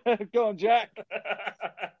 Go on, Jack.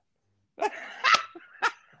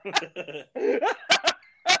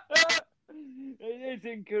 It is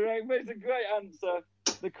incorrect, but it's a great answer.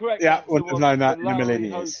 The correct answer wouldn't have was known that the in a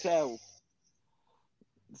million Lowry years. Hotel.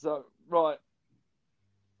 So, right.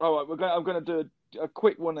 All right, I'm going to do a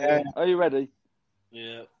quick one here. Are you ready?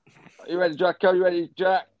 Yeah. Are you ready, Jack? Are you ready,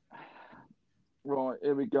 Jack? Right,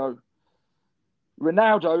 here we go.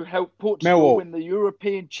 Ronaldo helped Portugal win the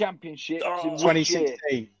European Championships in 2016.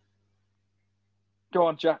 Year? Go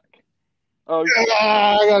on, Jack. Oh,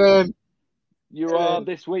 I got him. You are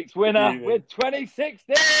this week's winner with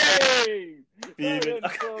 2016. Do you know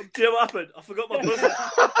what happened? I forgot my buzzer.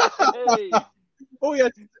 Oh yeah.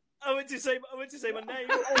 I went to say my name.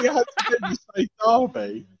 All you had to do was say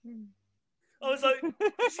Derby. I was like,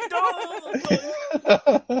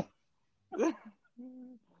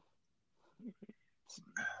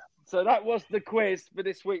 So that was the quiz for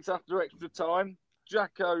this week's After Extra Time.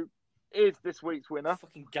 Jacko is this week's winner.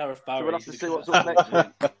 Fucking Gareth Barry. So we'll have to see what's up next week.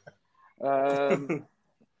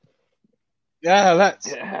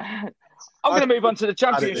 Let's. I'm going to move on to the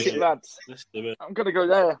Championship, lads. Let's do it. I'm going to go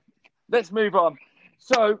there. Let's move on.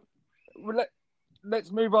 So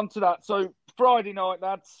let's move on to that. So Friday night,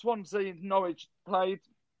 lads, Swansea and Norwich played.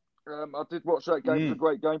 I did watch that game. It was a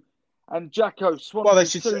great game. And Jacko, Swansea. Well, they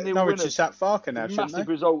should 2-0 Norwich winners. is at Farker now, shouldn't Massive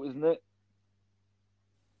they? result, isn't it?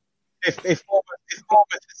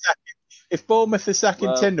 If Bournemouth are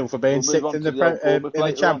sacking Tyndall for being sixth in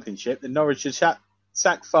the Championship, then Norwich should sack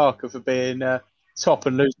Farker for being top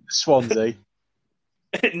and losing to Swansea.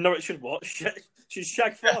 Norwich should what? Should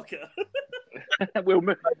shag Farker?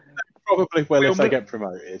 Probably will if they get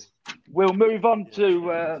promoted. We'll move on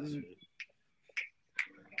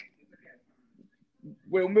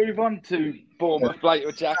to Bournemouth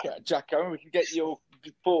later, Jacko, and we can get your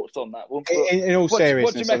thoughts on that one. In all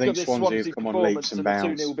seriousness, I think Swansea Swansea have come on leaps and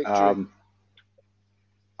bounds.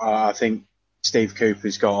 I think Steve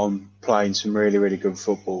Cooper's got on playing some really, really good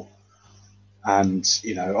football. And,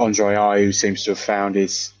 Andre Ayew seems to have found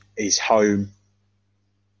his home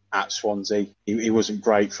at Swansea. He wasn't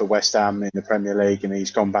great for West Ham in the Premier League, and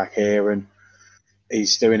he's gone back here and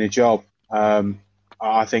he's doing a job.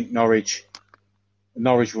 I think Norwich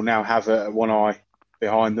will now have one eye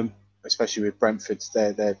behind them, especially with Brentford.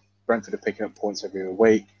 Brentford are picking up points every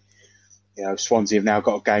week. Swansea have now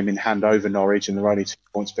got a game in hand over Norwich, and they're only 2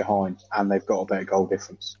 points behind, and they've got a better goal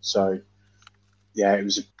difference. So, it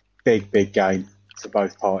was a big game for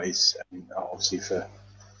both parties, and obviously for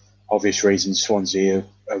obvious reasons, Swansea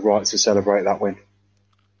are right to celebrate that win.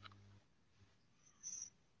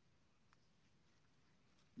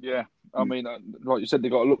 Yeah. I mean, like you said, they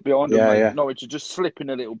got to look behind them. Yeah. Norwich are just slipping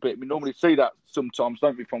a little bit. We normally see that sometimes,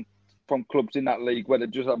 don't we, from clubs in that league where they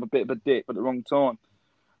just have a bit of a dip at the wrong time.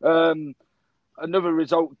 Another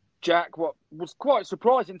result, Jack, what was quite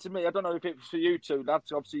surprising to me. I don't know if it was for you two,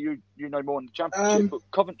 lads. Obviously, you know more in the Championship, but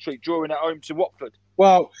Coventry drawing at home to Watford.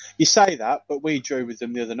 Well, you say that, but we drew with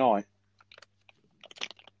them the other night.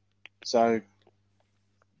 So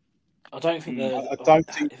I don't think they're. I don't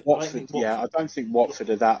think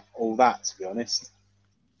Watford are all that, to be honest.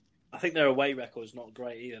 I think their away record's not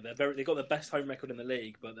great either. They've got the best home record in the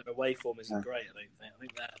league, but their away form isn't great. I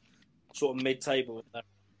think they're sort of mid-table.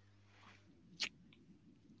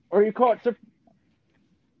 Are you quite?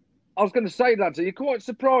 I was going to say, lads, are you quite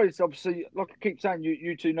surprised? Obviously, like I keep saying,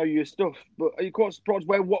 you two know your stuff, but are you quite surprised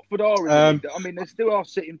where Watford are in the league? I mean, they still are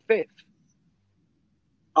sitting fifth.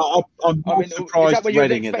 I'm not surprised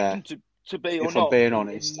Reading are there. To be if I'm being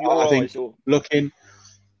honest, I think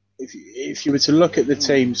if you were to look at the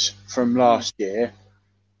teams from last year,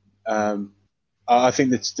 I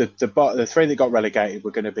think that the three that got relegated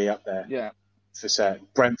were going to be up there. Yeah, for certain.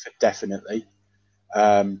 Brentford definitely.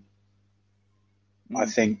 I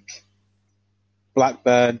think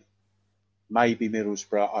Blackburn, maybe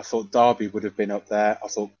Middlesbrough. I thought Derby would have been up there. I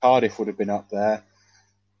thought Cardiff would have been up there.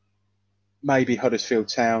 Maybe Huddersfield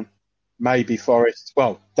Town, maybe Forest.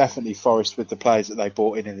 Well, definitely Forest with the players that they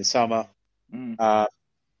bought in the summer.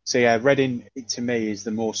 So yeah, Reading to me is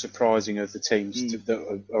the more surprising of the teams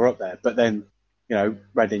that are up there. But then,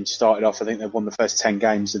 Reading started off. I think they won the first 10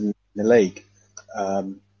 games in the league,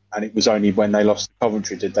 and it was only when they lost to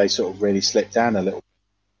Coventry did they sort of really slip down a little.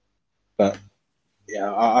 But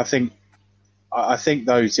yeah, I think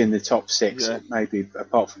those in the top six, maybe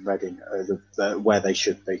apart from Reading, are where they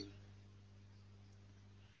should be.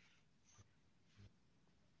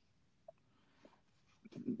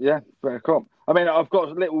 Yeah, fair cop. I mean, I've got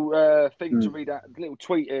a little thing to read out, a little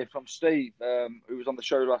tweet here from Steve, who was on the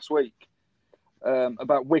show last week.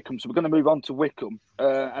 about Wycombe. So we're going to move on to Wycombe.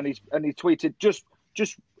 And he tweeted, just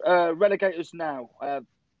relegate us now.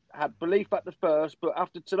 Had belief at the first, but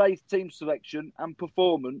after today's team selection and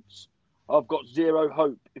performance, I've got zero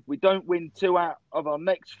hope. If we don't win 2 out of our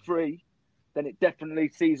next 3, then it definitely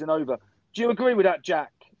season over. Do you agree with that,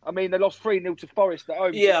 Jack? I mean, they lost 3-0 to Forest at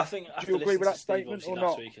home. Yeah, I think. Do you agree with that statement or not?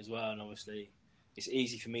 Last week as well, and obviously, it's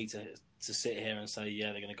easy for me to sit here and say,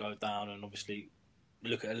 yeah, they're going to go down, and obviously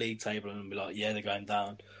look at a league table and be like, yeah, they're going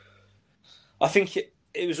down. I think it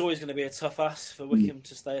was always going to be a tough ask for Wycombe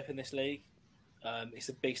to stay up in this league. It's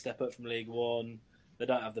a big step up from League One. They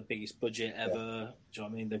don't have the biggest budget ever. Do you know what I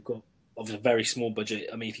mean? They've got obviously a very small budget.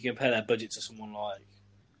 I mean, if you compare their budget to someone like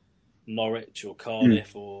Norwich or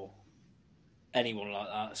Cardiff or anyone like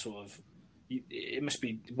that, sort of, it must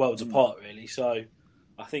be worlds apart, really. So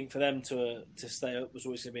I think for them to stay up was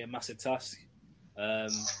always going to be a massive task. I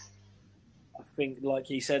think, like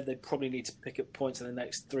he said, they probably need to pick up points in the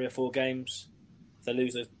next 3 or 4 games. If they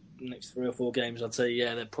lose the next 3 or 4 games, I'd say,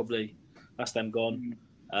 yeah, that's them gone.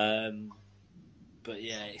 But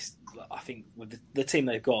yeah, I think with the team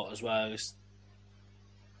they've got as well,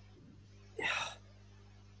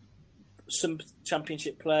 some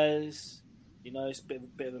Championship players, it's a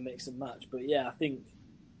bit of a mix and match. But yeah, I think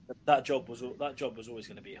that job was always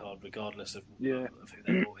going to be hard, regardless of who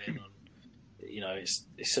they brought in. It's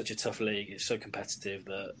such a tough league. It's so competitive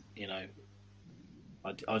that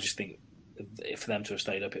I just think for them to have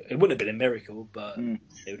stayed up, it wouldn't have been a miracle, but it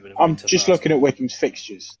would have been. I'm just looking at Wycombe's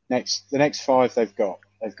fixtures. The next 5 they've got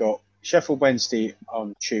Sheffield Wednesday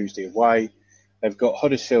on Tuesday away. They've got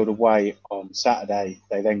Huddersfield away on Saturday.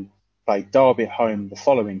 They then play Derby at home the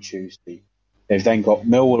following Tuesday. They've then got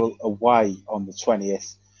Millwall away on the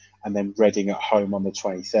 20th, and then Reading at home on the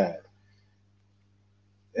 23rd.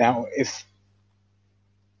 Now, if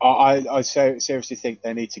I seriously think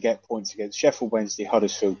they need to get points against Sheffield Wednesday,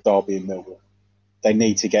 Huddersfield, Derby, and Millwall. They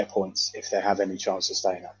need to get points if they have any chance of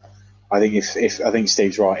staying up. I think I think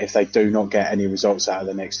Steve's right. If they do not get any results out of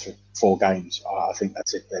the next 4 games, I think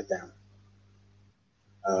that's it. They're down.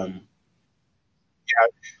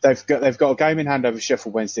 They've got a game in hand over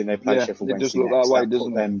Sheffield Wednesday, and they play Sheffield Wednesday next. That way,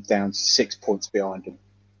 put them down to 6 points behind them.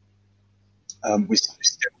 And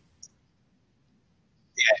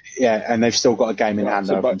they've still got a game in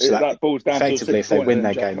hand over them. So that falls down effectively, if they win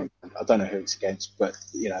their game, I don't know who it's against, but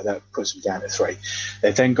that puts them down to 3.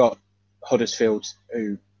 They've then got Huddersfield,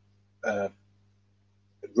 who are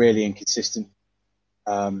really inconsistent.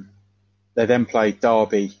 They then play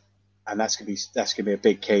Derby, and that's going to be a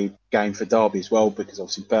big key game for Derby as well, because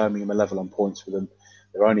obviously Birmingham are level on points with them.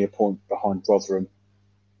 They're only a point behind Rotherham.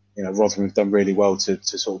 Rotherham have done really well to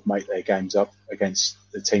sort of make their games up against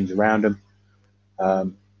the teams around them.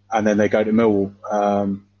 And then they go to Millwall.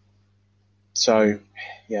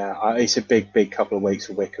 It's a big couple of weeks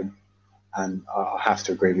for Wycombe. And I have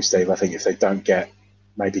to agree with Steve. I think if they don't get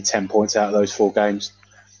maybe 10 points out of those 4 games,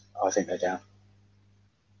 I think they're down.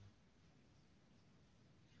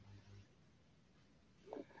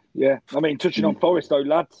 Yeah, I mean, touching on Forest though,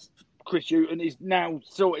 lads, Chris Hughton is now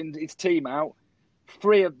sorting his team out.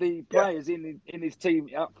 3 of the players in his team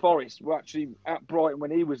at Forest were actually at Brighton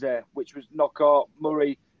when he was there, which was Knockaert,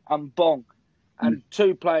 Murray, and Bong. And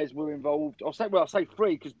 2 players were involved. I'll say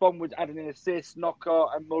 3 because Bong was adding an assist, Knockaert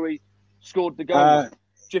and Murray scored the goal.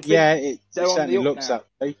 It certainly looks that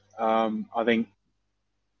way. I think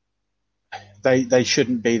they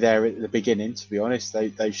shouldn't be there at the beginning, to be honest.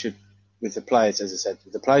 They should, with the players, as I said,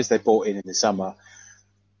 with the players they brought in the summer.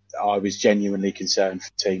 I was genuinely concerned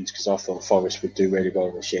for teams because I thought Forest would do really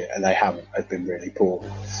well this year, and they haven't. They've been really poor.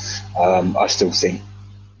 I still think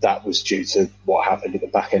that was due to what happened at the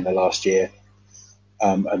back end of last year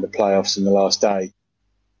and the playoffs in the last day.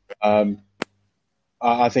 I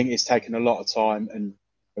think it's taken a lot of time, and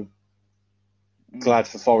I'm glad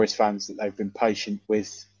for Forest fans that they've been patient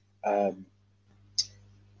with Hughton.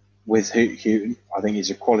 I think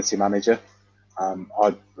he's a quality manager.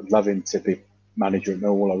 I'd love him to be manager at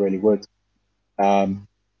Millwall, I really would. I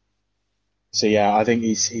think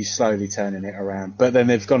he's slowly turning it around. But then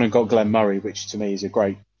they've gone and got Glenn Murray, which to me is a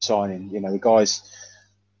great signing. The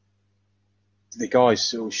guys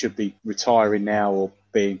sort of should be retiring now or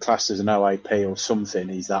being classed as an OAP or something.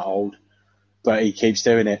 He's that old, but he keeps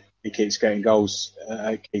doing it. He keeps getting goals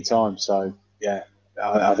at key times. So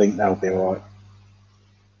I think that'll be all right.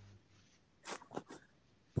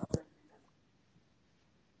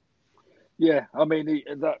 Yeah, I mean,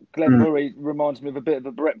 that Glenn Murray reminds me of a bit of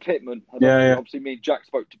a Brett Pittman. Obviously, me and Jack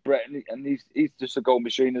spoke to Brett, and he's just a goal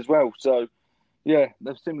machine as well. So, yeah,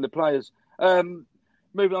 they're similar players.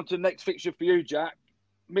 Moving on to the next fixture for you, Jack.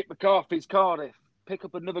 Mick McCarthy's Cardiff. pick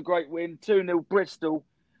up another great win, 2-0 Bristol.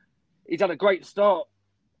 He's had a great start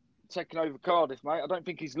taking over Cardiff, mate. I don't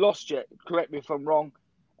think he's lost yet. Correct me if I'm wrong.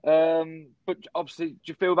 But obviously, do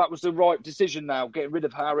you feel that was the right decision now, getting rid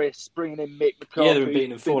of Harris, bringing in Mick McCarthy? Yeah, they've been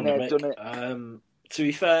beating him 4-0, Mick. To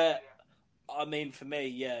be fair, I mean, for me,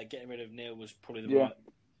 getting rid of Neil was probably the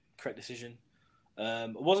correct decision.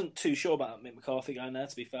 I wasn't too sure about Mick McCarthy going there,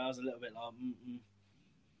 to be fair. I was a little bit like,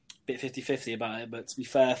 bit 50-50 about it. But to be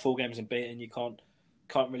fair, 4 games unbeaten, you can't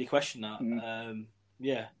really question that.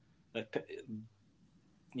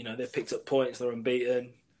 They've picked up points, they're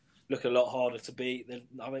unbeaten. Look a lot harder to beat.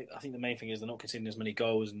 I think the main thing is they're not conceding as many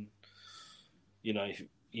goals, and if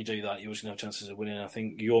you do that, you're just going to have chances of winning. I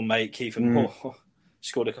think your mate Kiefer Moore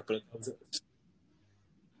scored a couple of goals.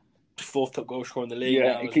 4th top goal scorer in the league.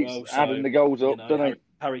 Yeah, he keeps adding the goals up, doesn't he?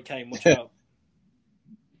 Harry Kane, watch out.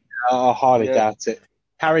 I highly doubt it.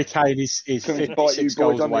 Harry Kane is 56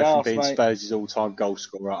 goals away from being Spurs' all-time goal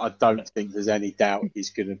scorer. I don't think there's any doubt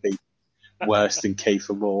he's going to be worse than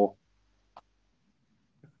Kiefer Moore.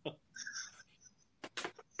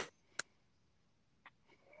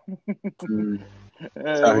 Okay.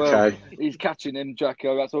 Well, he's catching him,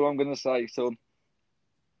 Jacko. That's all I'm going to say, son.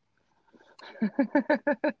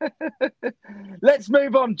 Let's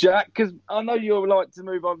move on, Jack, because I know you'll like to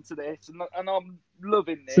move on to this, and I'm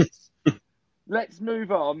loving this. Let's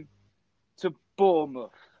move on to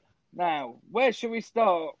Bournemouth. Now, where should we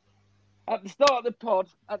start? At the start of the pod,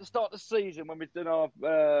 at the start of the season, when we've done our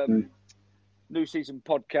new season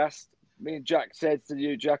podcast, me and Jack said to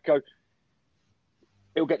you, Jacko,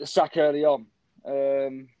 he'll get the sack early on.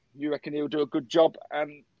 You reckon he'll do a good job?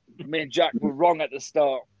 And me and Jack were wrong at the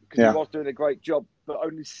start because he was doing a great job. But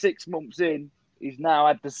only 6 months in, he's now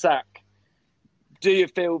had the sack. Do you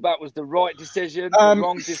feel that was the right decision, the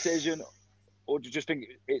wrong decision, or do you just think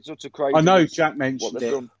it's utter crazy? I know Jack mentioned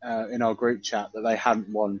it in our group chat that they hadn't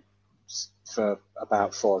won for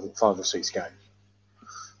about 5 or 6 games.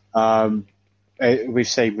 We've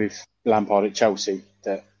seen with Lampard at Chelsea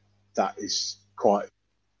that is quite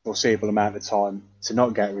foreseeable amount of time to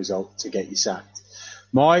not get a result to get you sacked.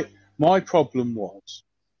 My problem was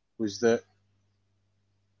that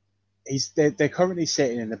they're currently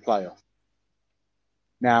sitting in the playoff.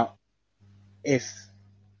 Now, if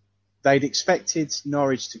they'd expected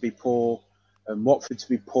Norwich to be poor and Watford to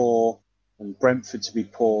be poor and Brentford to be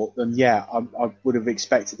poor, then I would have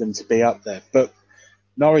expected them to be up there. But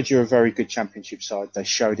Norwich are a very good championship side. They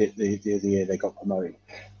showed it the year they got promoted.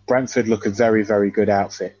 Brentford look a very, very good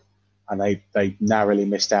outfit, and they narrowly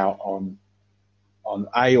missed out on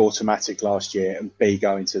A, automatic last year, and B,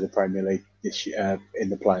 going to the Premier League this year in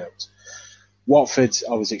the playoffs. Watford,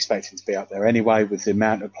 I was expecting to be up there anyway with the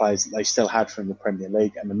amount of players that they still had from the Premier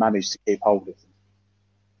League, and they managed to keep hold of them.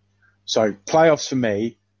 So playoffs for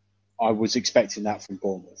me, I was expecting that from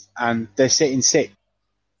Bournemouth, and they're sitting 6th.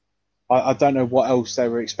 I don't know what else they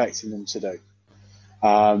were expecting them to do.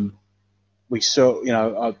 We saw,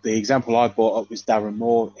 the example I brought up was Darren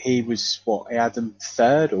Moore. He had them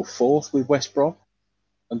 3rd or 4th with West Brom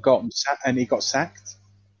and he got sacked.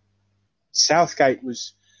 Southgate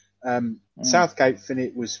was Southgate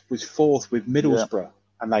was 4th with Middlesbrough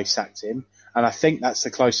and they sacked him. And I think that's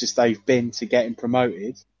the closest they've been to getting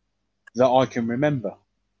promoted that I can remember.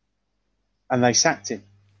 And they sacked him.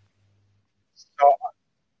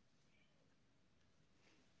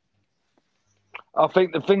 I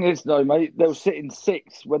think the thing is, though, mate, they were sitting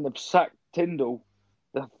 6th when they've sacked Tyndall.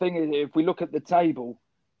 The thing is, if we look at the table,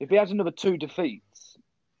 if he has another 2 defeats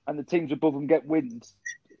and the teams above him get wins,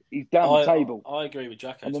 he's down the table. I agree with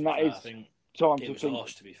Jacko. And then that is time to think.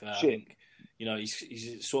 Harsh, to be fair. I think,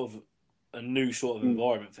 he's sort of a new sort of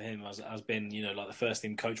environment for him as been, like the first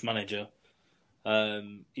team coach manager.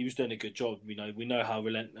 He was doing a good job. We know how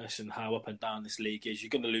relentless and how up and down this league is. You're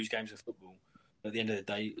going to lose games of football. At the end of the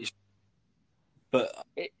day, of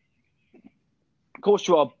course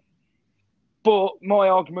you are. But my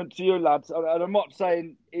argument to you, lads, and I'm not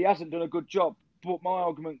saying he hasn't done a good job, but my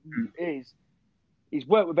argument is he's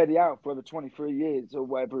worked with Eddie Howe for over 23 years or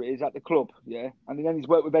whatever it is at the club, and then he's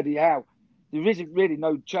worked with Eddie Howe. There isn't really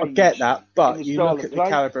no change. I get that, but you look at the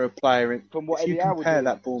calibre of player. From what if you compare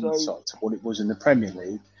that Bournemouth side to what it was in the Premier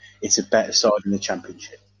League, it's a better side in the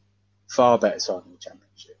Championship. Far better side in the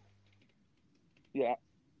Championship. Yeah.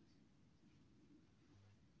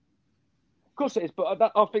 Of course it is,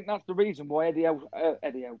 but I think that's the reason why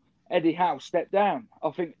Eddie Howe stepped down.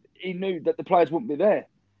 I think he knew that the players wouldn't be there.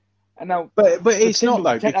 And now, but it's not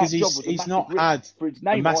though, because he's not had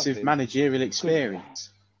a massive managerial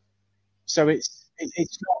experience. So it's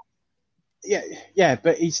not,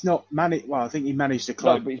 but he's not managed. Well, I think he managed a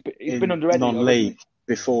club he's been under Eddie non-league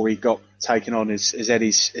before he got taken on as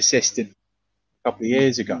Eddie's assistant a couple of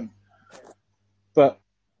years ago. But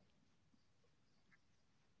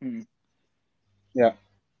yeah.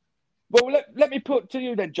 Well, let me put to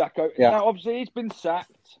you then, Jacko. Yeah. Now, obviously, he's been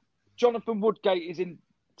sacked. Jonathan Woodgate is in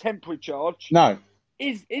temporary charge. No.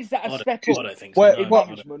 Is that a step I up don't think so. Well, in what-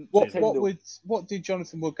 management? What did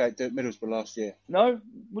Jonathan Woodgate do at Middlesbrough last year? No?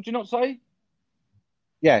 Would you not say?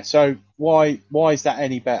 Yeah, so why is that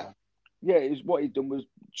any better? Yeah, what he'd done was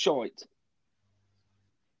shite.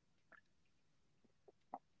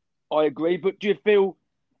 I agree, but do you feel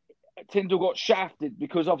Tyndall got shafted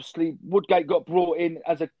because obviously Woodgate got brought in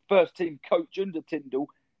as a first-team coach under Tyndall?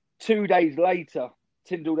 2 days later,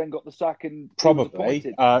 Tyndall then got the sack and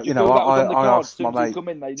Probably. I asked my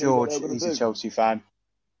mate George, he's a Chelsea fan.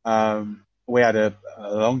 We had a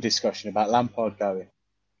long discussion about Lampard going.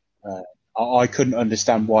 I couldn't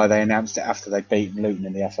understand why they announced it after they'd beaten Luton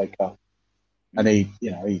in the FA Cup. And he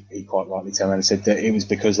quite rightly turned around and said that it was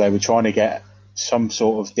because they were trying to get some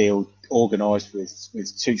sort of deal organised with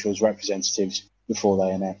Tuchel's representatives before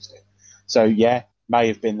they announced it. So, yeah, may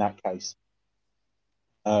have been that case.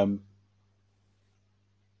 So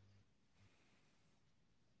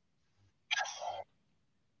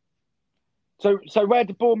where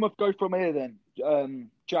do Bournemouth go from here then,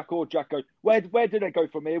 Jack or Jacko? Where do they go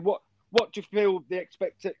from here? What do you feel the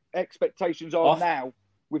expectations are now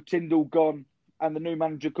with Tyndall gone and the new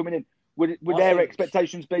manager coming in? Would their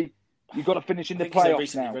expectations be you've got to finish in the playoffs they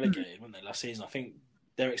recently now? Relegated, weren't they, last season? I think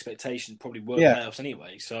their expectations probably were playoffs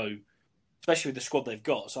anyway. So especially with the squad they've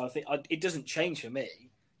got, so I think it doesn't change for me.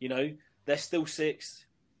 You know, they're still sixth.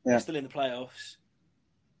 They're still in the playoffs.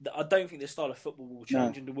 I don't think the style of football will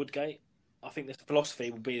change under Woodgate. I think the philosophy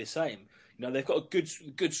will be the same. You know, they've got a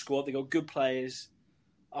good squad. They've got good players.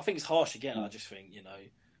 I think it's harsh again. I just think, you know,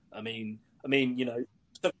 I mean, you know,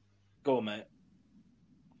 go on, mate.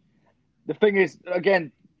 The thing is,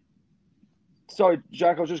 again, sorry,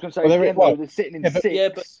 Jack, I was just going to say, they're sitting in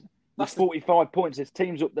sixth with 45 points. There's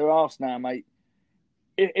teams up their arse now, mate.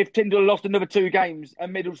 If Tyndall lost another 2 games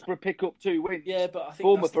and Middlesbrough pick up 2 wins, but I think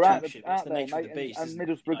Bournemouth are out the there, nature mate, of the beast, and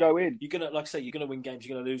Middlesbrough go in. You're gonna, like I say, you're gonna win games,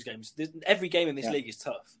 you're gonna lose games. Every game in this league is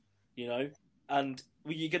tough, you know, and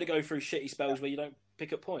you're gonna go through shitty spells where you don't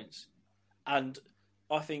pick up points. And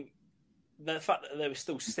I think the fact that they were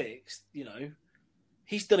still sixth, you know,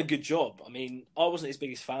 he's done a good job. I mean, I wasn't his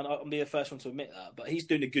biggest fan. I'm the first one to admit that, but he's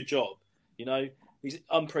doing a good job. You know, he's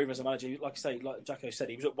unproven as a manager. Like I say, like Jacko said,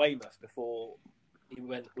 he was at Weymouth before he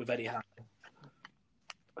went with Eddie Howe.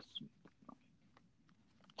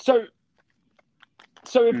 So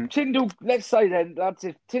if Tyndall, let's say then, lads,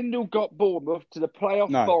 if Tyndall got Bournemouth to the playoff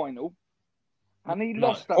final and he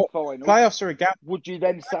lost that final, playoffs are a gamble. Would you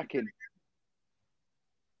then sack him?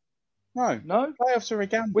 No, playoffs are a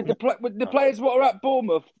gamble. With the players what are at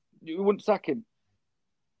Bournemouth, you wouldn't sack him.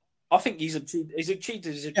 I think he's achieved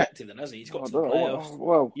his objective then, hasn't he? He's got to the playoffs.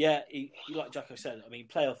 Well, yeah, he, like Jacko said, I mean,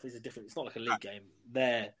 playoff is a different. It's not like a league game.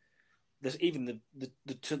 There's even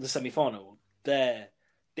the semi-final. They're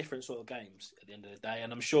different sort of games at the end of the day.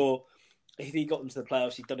 And I'm sure if he got them to the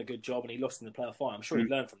playoffs, he'd done a good job, and he lost in the playoff final. I'm sure he'd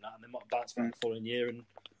learned from that, and they might bounce back the following year. And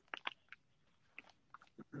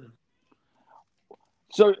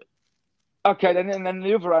so. Okay, then, and then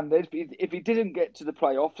the other hand is, if he didn't get to the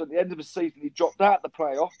playoffs at the end of the season, he dropped out the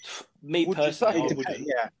playoffs. Me personally, I wouldn't.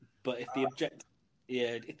 Yeah. But if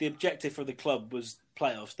the objective for the club was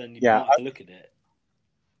playoffs, then you might have to look at it.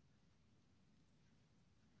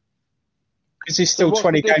 Because there's still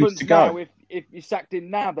 20 games to go. Now, if you sacked him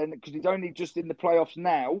now, then because he's only just in the playoffs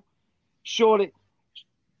now, surely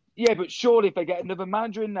if they get another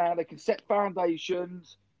manager in now, they can set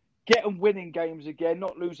foundations. Get them winning games again,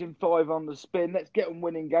 not losing 5 on the spin. Let's get them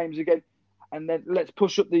winning games again, and then let's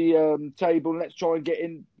push up the table and let's try and get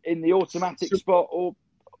in the automatic spot, or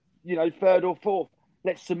third or fourth.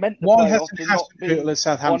 Let's cement the Why playoffs. hasn't Hasenhüttl at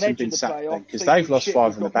Southampton been sacked then? Because they've lost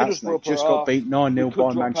 5 in the bounce and they've just got beat 9-0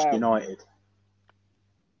 by Manchester United.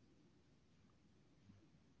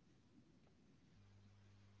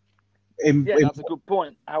 That's a good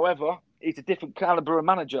point. However, he's a different calibre of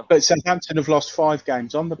manager. But Southampton have lost 5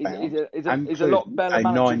 games on the bounce. He's a lot better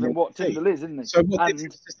manager than what Tyndall is, isn't he? So what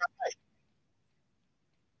difference does that make?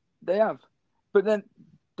 They have. But then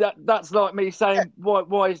that's like me saying,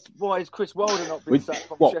 why is Chris Wilder not being sacked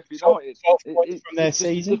from Sheffield United? From their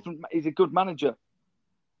season? He's a good manager.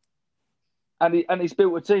 And he's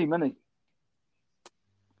built a team, hasn't he?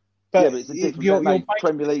 But it's a different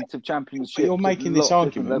Premier League to Championship. You're making this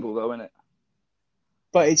argument level, though, isn't it?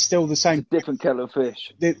 But it's still the same. It's a different kettle of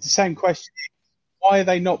fish. The same question: why are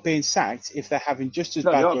they not being sacked if they're having just as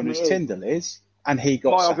bad run as Tyndall is, and he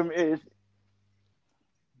got sacked? Argument is,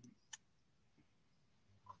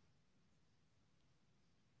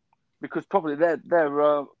 because probably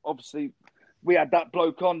they're obviously we had that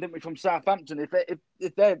bloke on, didn't we, from Southampton?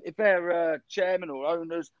 If they're chairman or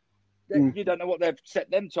owners, you don't know what they've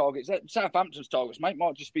set them targets. Southampton's targets, mate,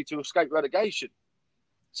 might just be to escape relegation.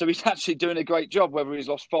 So he's actually doing a great job, whether he's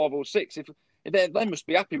lost 5 or 6. If they must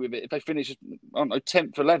be happy with it if they finish, I don't know,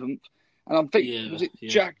 10th, 11th. And I'm thinking,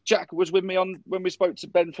 Jack was with me on when we spoke to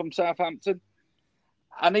Ben from Southampton,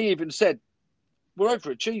 and he even said we're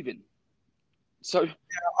overachieving. So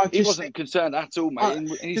he wasn't concerned at all, mate.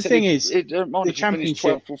 The thing is, the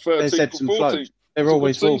Championship, there's ebbs and flows. There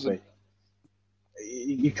always will be.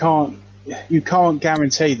 You can't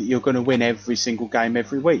guarantee that you're going to win every single game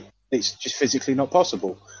every week. It's just physically not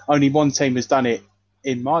possible. Only one team has done it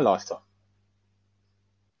in my lifetime,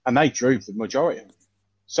 and they drew the majority of them.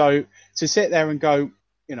 So to sit there and go,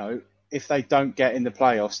 if they don't get in the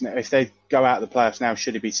playoffs, if they go out of the playoffs now,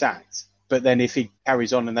 should he be sacked? But then if he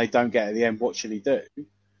carries on and they don't get at the end, what should he do?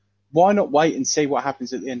 Why not wait and see what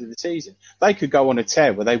happens at the end of the season? They could go on a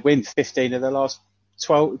tear where they win 15 of their last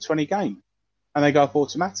 20 games and they go up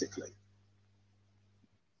automatically.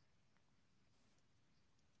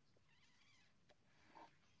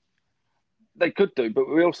 They could do, but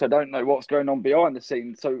we also don't know what's going on behind the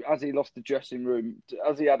scenes. So has he lost the dressing room?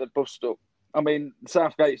 Has he had a bust up? I mean,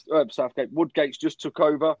 Woodgate's just took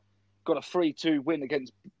over, got a 3-2 win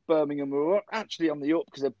against Birmingham, who are actually on the up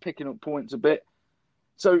because they're picking up points a bit.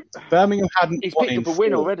 So Birmingham he's picked up a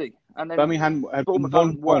win already. And then Birmingham had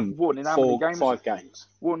won in how many games? 5 games.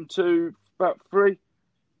 1, 2, about 3,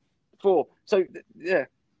 4. So, yeah.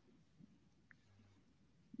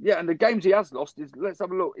 Yeah, and the games he has lost is, let's have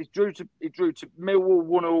a look. He drew to Millwall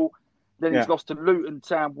 1-1, then he's lost to Luton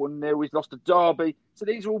Town 1-0. He's lost to Derby. So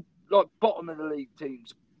these are all like bottom of the league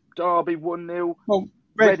teams. Derby 1-0. Well,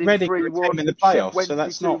 Reading 3-1 in the playoffs, so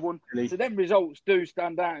that's not really... So them results do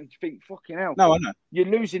stand out, and you think, fucking hell. No, I know. You're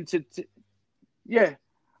losing to yeah.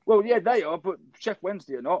 Well, yeah, they are, but Sheff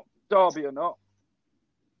Wednesday are not. Derby are not.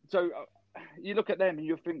 So you look at them and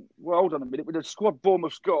you think, well, hold on a minute, with the squad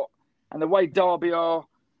Bournemouth's got and the way Derby are.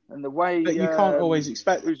 And the way, but you can't always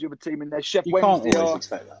expect who's the other team in there. Sheff you Wednesday can't always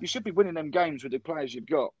expect that. You should be winning them games with the players you've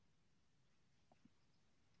got.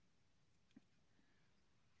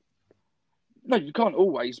 No, you can't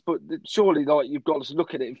always, but surely, like, you've got to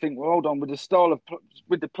look at it and think, well, hold on, with the style of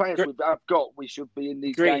with the players we've got, we should be in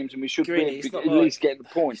these games and we should be at least getting the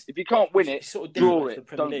points. If you can't win it, sort of draw it,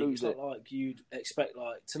 don't lose it. It's not like you'd expect,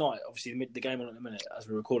 like tonight. Obviously, the game on at the minute as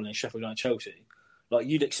we're recording in Sheffield United Chelsea. Like,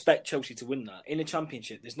 you'd expect Chelsea to win that. In a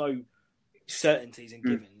Championship, there's no certainties and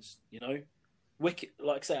givens, Wycombe,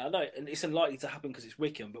 like I say, I know, and it's unlikely to happen because it's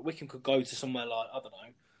Wycombe, but Wycombe could go to somewhere like, I don't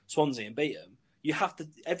know, Swansea and beat them. You have to,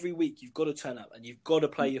 every week, you've got to turn up and you've got to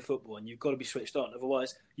play your football and you've got to be switched on.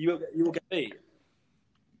 Otherwise, you will get beat.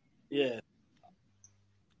 Yeah.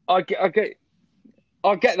 I get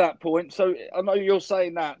that point. So I know you're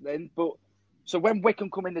saying that then, but so when Wycombe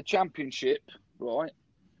come in the Championship, right,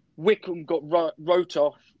 Wycombe got wrote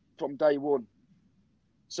off from day one.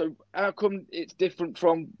 So how come it's different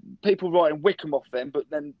from people writing Wycombe off them, but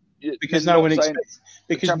then because no one expects,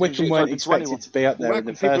 because Wycombe weren't expected to be up there in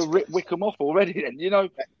the first place. People Wycombe off already then,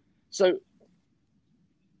 So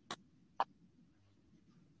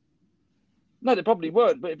no, they probably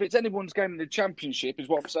weren't. But if it's anyone's game in the Championship, is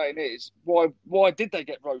what I'm saying is why did they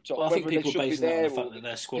get wrote off? Well, I think people based on the fact that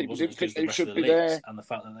their squad wasn't as good as the rest of the leagues, and the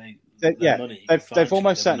fact that they've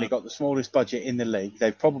almost certainly got the smallest budget in the league.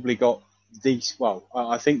 They've probably got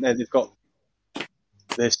I think they've got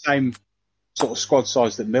the same sort of squad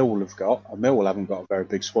size that Millwall have got, and Millwall haven't got a very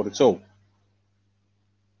big squad at all.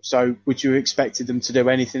 So would you have expected them to do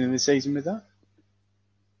anything in the season with that?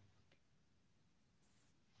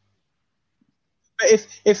 But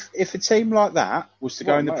if a team like that was to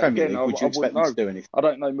go in the Premier League, would you expect them to do anything? I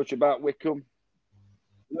don't know much about Wycombe.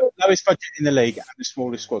 Lowest budget in the league and the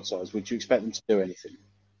smallest squad size, would you expect them to do anything?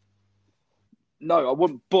 No, I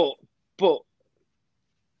wouldn't, but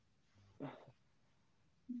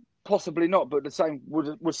possibly not. But the same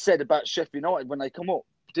was said about Sheffield United when they come up.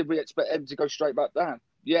 Did we expect them to go straight back down?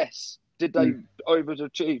 Yes. Did they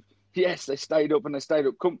overachieve? Yes, they stayed up and they stayed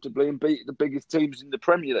up comfortably and beat the biggest teams in the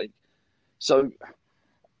Premier League. So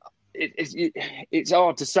it's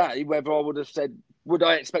hard to say whether I would have said, would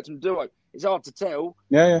I expect them to do it? It's hard to tell.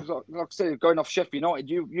 Yeah. Like I said, going off Sheffield United,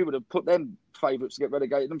 you would have put them favourites to get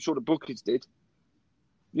relegated. I'm sure the bookies did.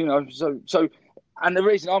 So, and the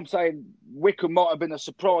reason I'm saying Wycombe might have been a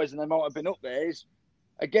surprise and they might have been up there is,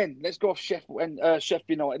 again, let's go off Sheffield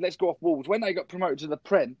United. Let's go off Wolves. When they got promoted to the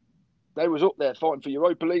Prem, they was up there fighting for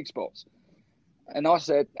Europa League spots. And I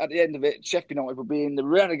said, at the end of it, Sheffield United will be in the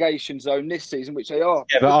relegation zone this season, which they are.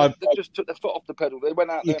 Yeah, but they just took their foot off the pedal. They went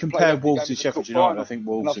out there. You compare Wolves and Sheffield United. I think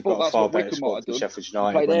Wolves have got a far better squad than Sheffield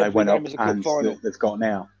United when they went up and they've got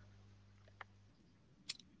now.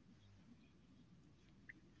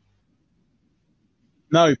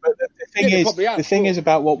 No, but the thing is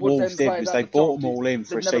about what Wolves did was they brought them all in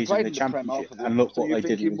for a season in the Championship, and look what they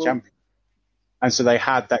did in the Championship. And so they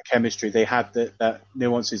had that chemistry, they had that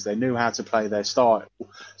nuances, they knew how to play their style,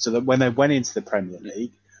 so that when they went into the Premier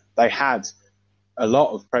League, they had a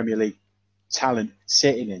lot of Premier League talent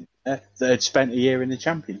sitting in there that had spent a year in the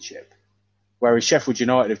Championship. Whereas Sheffield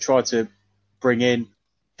United have tried to bring in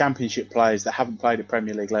Championship players that haven't played at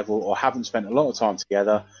Premier League level or haven't spent a lot of time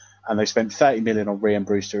together, and they spent 30 million on Rhian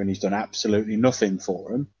Brewster and he's done absolutely nothing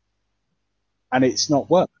for them. And it's not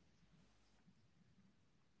worked.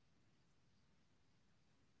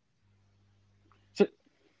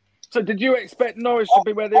 So did you expect Norwich to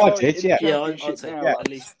be where they are? I did, yeah. I'd say at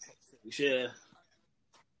least 6, yeah.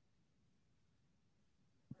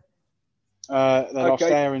 They lost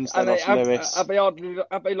Aarons, they lost Lewis. Have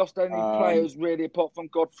they lost any players really apart from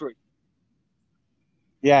Godfrey?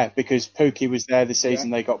 Yeah, because Pookie was there the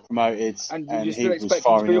season they got promoted, and he was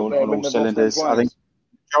firing on all cylinders. I think the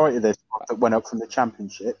majority of the squad that went up from the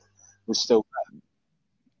Championship was still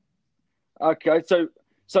there. Okay,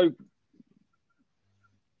 so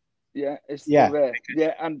yeah, it's still there.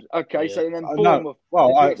 Yeah, and okay, so then Bournemouth.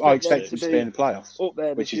 Well, I expect them to be in the playoffs, up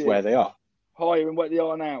there, which is where they are. Higher than where they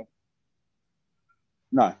are now.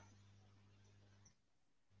 No.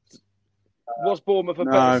 Was Bournemouth a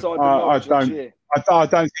better side than Norwich last year? I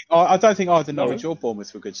don't think either Norwich or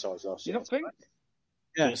Bournemouth were good sides last year. You don't think?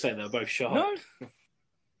 Yeah, I'm saying they're both sharp. No.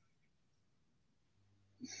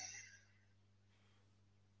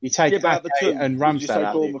 You take Ake and Ramsdale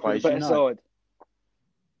out of the equation.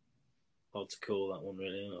 Hard to call that one,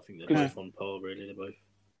 really. I think they're both on par, really. They're both.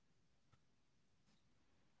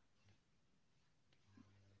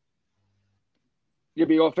 Yeah,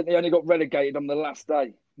 but I think they only got relegated on the last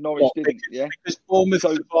day. Norwich didn't, because Bournemouth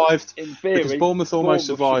survived. In theory, because Bournemouth almost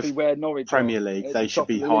survived where Norwich Premier League. They should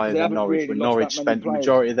be higher than Norwich. When Norwich spent the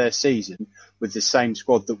majority of their season with the same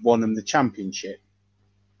squad that won them the Championship,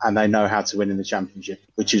 and they know how to win in the Championship,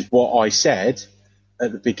 which is what I said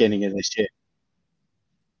at the beginning of this year.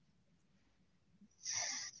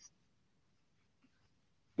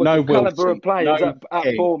 But no the calibre of players at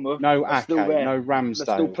Bournemouth, no Ake, still there. no Ramsdale,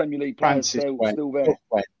 they're still Premier League players, still there.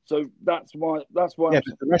 So that's why. Yeah,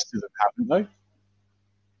 but the rest of them haven't,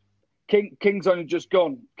 though. King's only just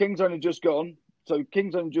gone. So King's only just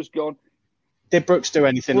gone. Did Brooks do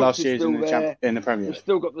anything last year in the Premier League? They've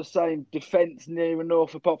still got the same defence near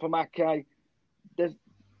enough, apart from Ake.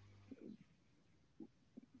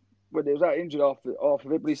 Well, he was out injured after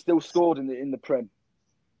it, but he still scored in the Prem.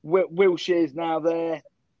 Wilshire's now there.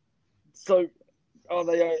 So are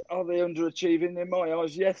they underachieving in my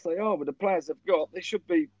eyes? Yes, they are. With the players they've got, they should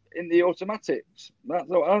be in the automatics. That's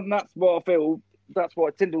what I feel. That's why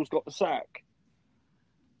Tyndall's got the sack.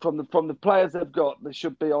 From the players they've got, they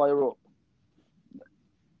should be higher up.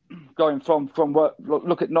 Going from what,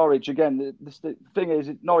 look at Norwich again. The thing is,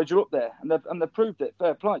 Norwich are up there, and they've proved it.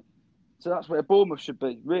 Fair play. So that's where Bournemouth should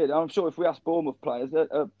be. Really, I'm sure if we ask Bournemouth players,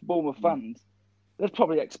 Bournemouth fans, they'd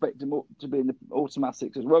probably expect them to be in the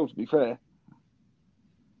automatics as well. To be fair,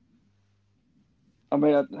 I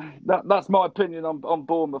mean that's my opinion on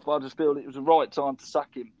Bournemouth. I just feel it was the right time to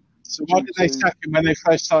sack him. So why did they sack him when they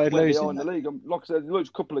first started losing? In the league, like I said, they lose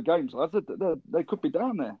a couple of games. I said they could be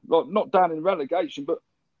down there, like not down in relegation, but.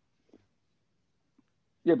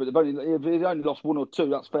 Yeah, but they've only lost 1 or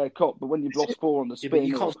 2. That's fair cop. But when you've lost 4 on the spin,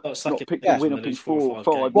 you can't start sacking pick the win up in 4 or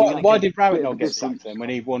 5. Why did Rowett not get sacked then when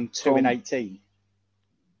he won 2 in 18?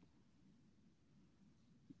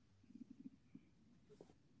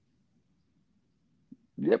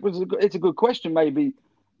 Yeah, it's a good question. Maybe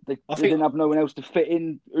they didn't have no one else to fit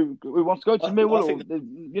in who wants to go to Millwall.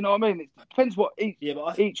 You know what I mean? It depends what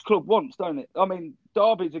each club wants, don't it? I mean,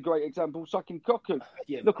 Derby's a great example. Sacking Cocu.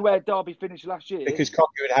 Look where Derby finished last year. Because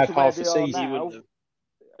Cocu had half a season.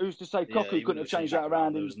 Who's to say Cocu couldn't have changed that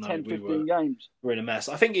around in 10, 15 games? We're in a mess.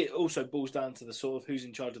 I think it also boils down to the sort of who's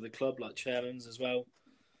in charge of the club, like chairmans as well.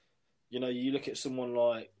 You know, you look at someone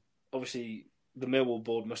like, obviously, the Millwall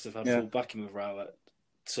board must have had full backing with Rowett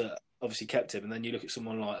to obviously kept him, and then you look at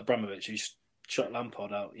someone like Abramovich who's shut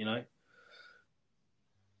Lampard out, you know.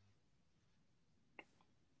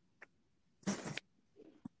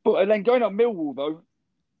 But then going on Millwall though,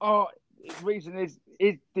 the reason is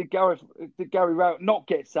did Gary Rowett not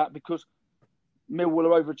get sacked because Millwall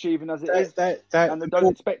are overachieving as it is, and they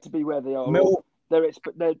don't expect to be where they are. they're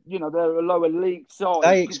a lower league side.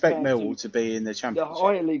 They expect Millwall to be in the Championship, the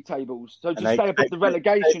higher league tables. So to stay above the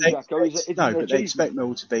relegation, Jacko, but they expect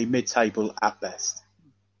Millwall to be mid-table at best.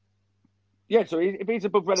 Yeah, so if he's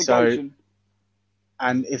above relegation.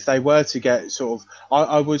 And if they were to get sort of,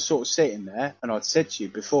 I was sort of sitting there, and I'd said to you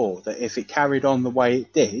before that if it carried on the way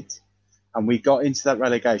it did, and we got into that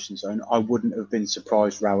relegation zone, I wouldn't have been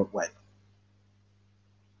surprised Rowett went.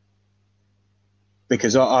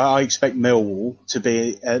 Because I expect Millwall to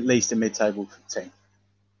be at least a mid-table team.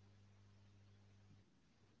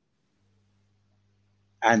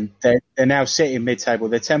 And they're now sitting mid-table.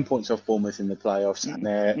 They're 10 points off Bournemouth in the playoffs, and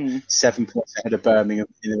they're 7 points ahead of Birmingham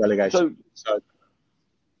in the relegation.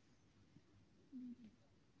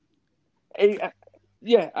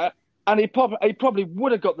 And he probably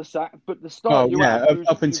would have got the sack, but the start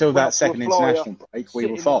up until that second international break, we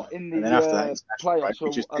were fine. In the and then after that playoffs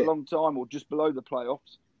break, for a long time, or just below the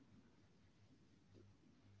playoffs.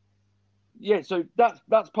 Yeah, so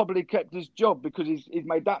that's probably kept his job because he's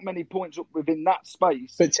made that many points up within that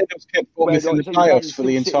space. But Tiddle's kept Bournemouth in the playoffs for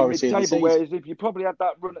the entirety of the season. Whereas if you probably had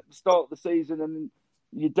that run at the start of the season and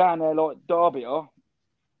you're down there like Derby are,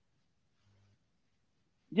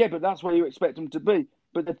 yeah, but that's where you expect them to be.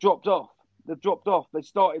 But they've dropped off. They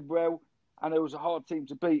started well, and it was a hard team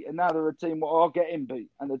to beat, and now they're a team that are getting beat,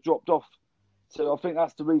 and they've dropped off. So I think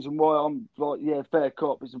that's the reason why I'm like, yeah, fair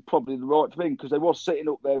cop is probably the right thing, because they was sitting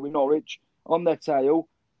up there with Norwich on their tail,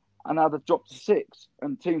 and now they've dropped to 6,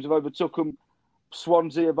 and teams have overtook them.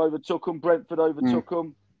 Swansea have overtook them. Brentford overtook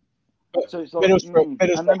them. So it's like, Middlesbrough and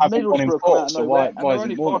then Middlesbrough come out of nowhere, and they're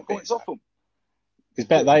only 5 points off them.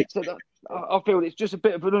 I feel it's just a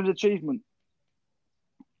bit of an underachievement.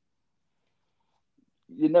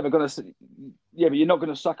 You're never going to, but you're not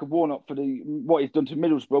going to sack a Warnock for what he's done to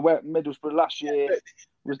Middlesbrough. Where Middlesbrough last year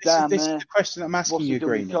was down there. This is the question I'm asking you,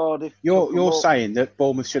 Greeny. You're saying that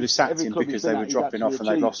Bournemouth should have sacked him because they were dropping off and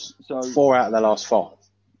they lost 4 out of their last 5.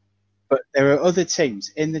 But there are other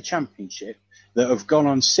teams in the Championship that have gone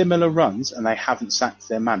on similar runs and they haven't sacked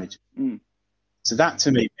their manager. So that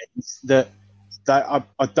to me means that I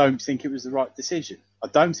don't think it was the right decision. I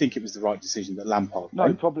don't think it was the right decision that Lampard made.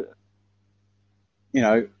 No, probably.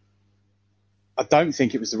 I don't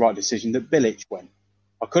think it was the right decision that Bilic went.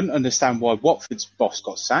 I couldn't understand why Watford's boss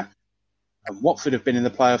got sacked, and Watford have been in the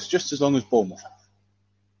playoffs just as long as Bournemouth have.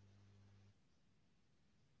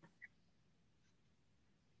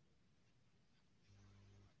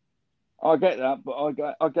 I get that, but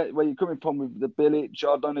I get where you're coming from with the Bilic.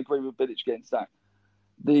 I don't agree with Bilic getting sacked.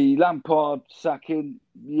 The Lampard sacking,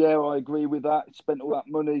 yeah, I agree with that. Spent all that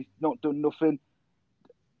money, not done nothing.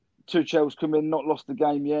 Tuchel's come in, not lost the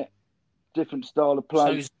game yet. Different style of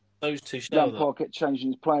play. Those two Lampard kept changing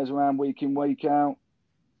his players around week in, week out.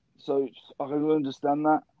 So I can understand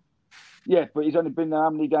that. Yeah, but he's only been there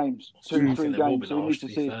how many games? 2, 3 games. So he needs to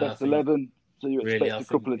see his best 11. So you expect a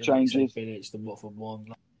couple of changes. It's the Watford one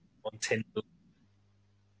Tyndall.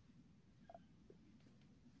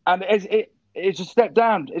 And it's a step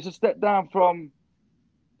down. It's a step down from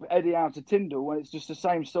Eddie Howe to Tyndall, when it's just the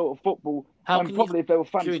same sort of football. And probably if there were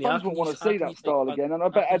fans wouldn't want to see that style again. And I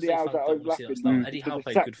bet Eddie Howe's at home laughing. Eddie Howe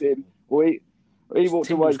played good football. Or he walked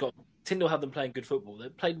away. Tyndall had them playing good football. They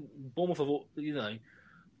played Bournemouth,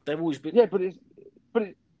 they've always been. Yeah, but it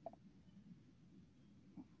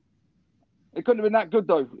couldn't have been that good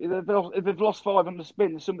though. If they've lost 5 on the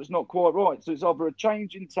spin, something's not quite right. So it's either a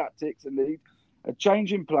change in tactics and a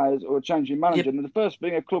change in players, or a change in manager. And the first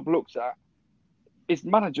thing a club looks at, it's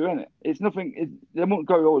manager, isn't it? It's nothing. They won't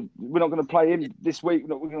go, we're not going to play him this week.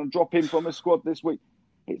 We're going to drop him from a squad this week.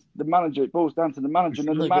 It's the manager. It boils down to the manager.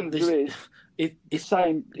 And the manager is the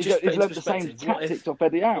same. He's learned the same tactics off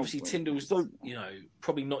Eddie Howe. Obviously, Tyndall's,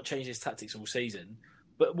 probably not changed his tactics all season.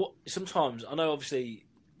 But sometimes, I know obviously,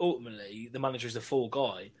 ultimately, the manager is the fall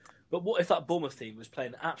guy. But what if that Bournemouth team was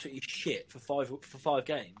playing absolutely shit for five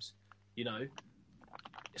games?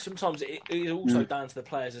 Sometimes it is also down to the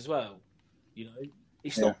players as well.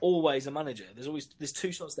 It's not always a manager. There's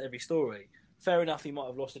 2 sides to every story. Fair enough, he might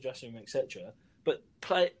have lost the dressing room, etc. But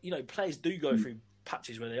players do go through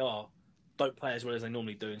patches where they don't play as well as they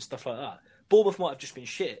normally do and stuff like that. Bournemouth might have just been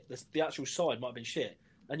shit. The actual side might have been shit.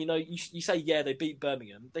 And you say they beat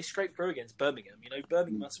Birmingham. They scraped through against Birmingham.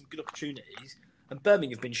 Birmingham had some good opportunities, and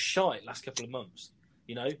Birmingham have been shite last couple of months.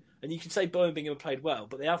 And you can say Birmingham have played well,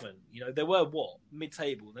 but they haven't. They were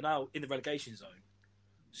mid-table. They're now in the relegation zone.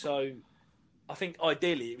 So I think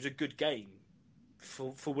ideally it was a good game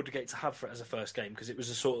for Woodgate to have as a first game, because it was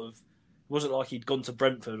it wasn't like he'd gone to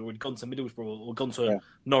Brentford or he'd gone to Middlesbrough or gone to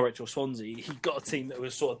Norwich or Swansea. He got a team that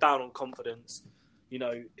was sort of down on confidence, you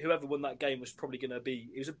know, whoever won that game was probably going to be.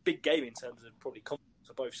 It was a big game in terms of probably confidence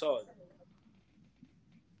on both sides.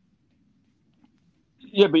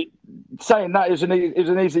 Yeah, but saying that, it was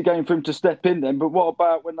an easy game for him to step in then. But what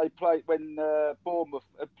about when Bournemouth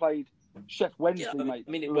had played Sheff Wednesday, mate?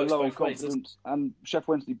 I mean, it works both ways, and Sheff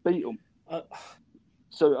Wednesday beat them.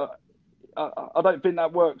 So I don't think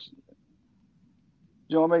that works.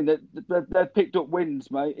 Do you know what I mean? They've picked up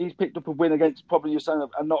wins, mate. He's picked up a win against probably you're saying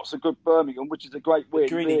a not so good Birmingham, which is a great win.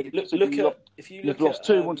 Greeny, really. You've lost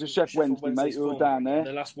 2-1 to Sheff Wednesday, mate, who were down there.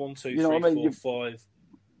 The last 1, 2, you know 3, what I mean? 4, 5,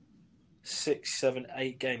 6, 7,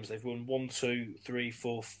 8 games. They've won 1, 2, 3,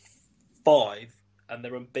 4, 5, and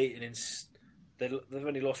they're unbeaten in. They've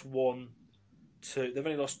only lost 1, 2. They've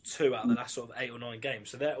only lost 2 out of the last sort of 8 or 9 games,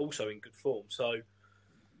 so they're also in good form. So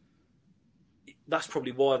that's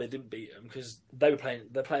probably why they didn't beat them, because their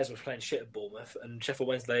players were playing shit at Bournemouth, and Sheffield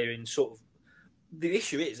Wednesday are in sort of. The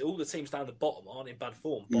issue is all the teams down the bottom aren't in bad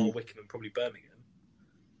form, bar Wickham and probably Birmingham.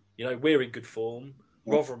 You know, we're in good form.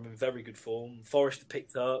 Rotherham in very good form. Forest have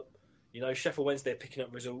picked up. You know, Sheffield Wednesday are picking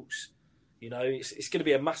up results. You know, it's going to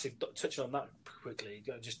be a massive. Touching on that quickly,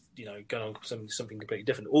 just going on something completely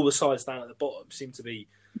different. All the sides down at the bottom seem to be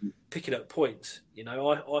picking up points. You know,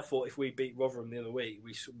 I thought if we beat Rotherham the other week,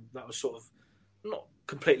 that was sort of not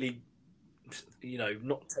completely,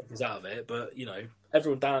 not take us out of it, but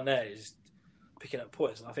everyone down there is picking up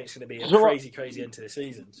points, and I think it's going to be a crazy end to the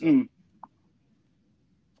season. So.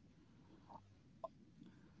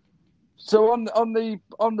 So on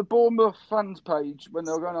the Bournemouth fans page, when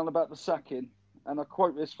they were going on about the sacking, and I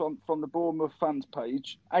quote this from the Bournemouth fans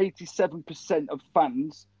page, 87% of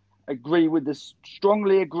fans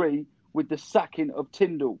strongly agree with the sacking of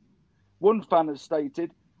Tindall. One fan has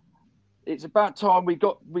stated, "It's about time we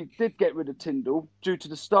did get rid of Tindall due to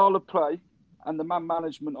the style of play and the man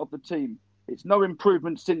management of the team. It's no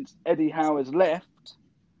improvement since Eddie Howe has left,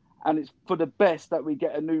 and it's for the best that we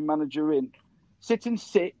get a new manager in. Sitting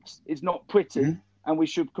 6 is not pretty, and we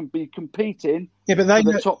should be competing for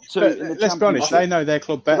the top 2 in the Championship." Let's be honest, they know their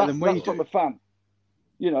club better than we do. That's from a fan.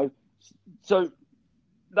 So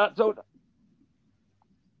that's all.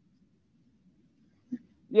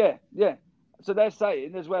 Yeah. So they're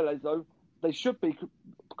saying as well as though they should be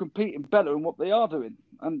competing better in what they are doing.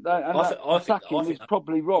 And sacking is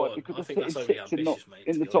probably right because they're sitting 6 and not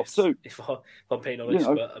in the top 2. If I'm being honest,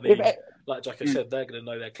 but I mean, like Jacko said, they're going to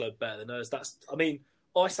know their club better than us.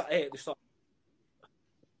 I sat here at the start.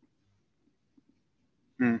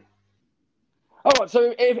 All right,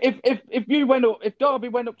 so if you went up, if Derby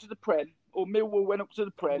went up to the Prem or Millwall went up to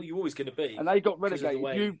the Prem, you're always going to be, and they got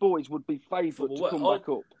relegated, you boys would be favoured to come back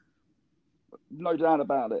up. No doubt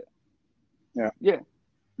about it. Yeah.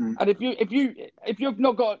 And if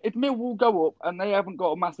Millwall go up and they haven't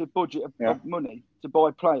got a massive budget of money to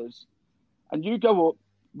buy players, and you go up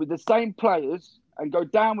with the same players and go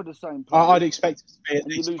down with the same players, I'd expect it to be at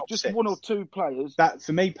least least you lose top just 6. 1 or 2 players. That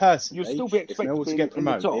for me personally, you'll still be expected if Millwall to get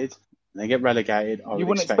promoted and they get relegated, I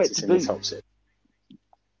would expect it in the top 6.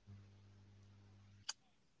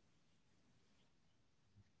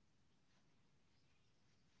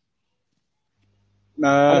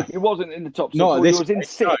 It wasn't in the top 6. It was in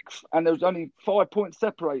 6th, and there was only 5 points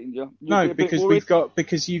separating you.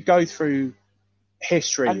 Because you go through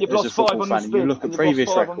history and you've as lost a football fan, and you look at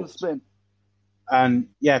previous records, and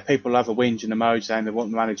people have a whinge and a moan saying they want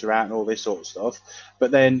the manager out and all this sort of stuff. But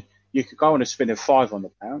then you could go on a spin of 5 on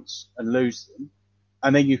the bounce and lose them,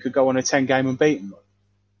 and then you could go on a 10-game unbeaten run.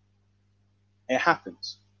 It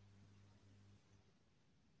happens.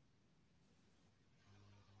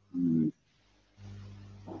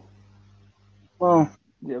 Well,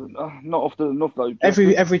 not often enough though.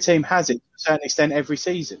 Every team has it to a certain extent every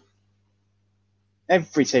season.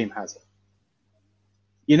 Every team has it.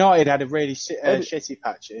 United had a really shitty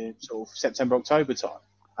patch in sort of September, October time,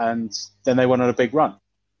 and then they went on a big run.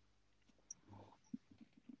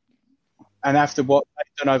 And after what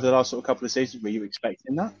they've done over the last sort of couple of seasons, were you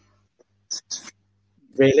expecting that?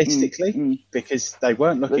 Realistically, because they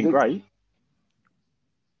weren't looking great.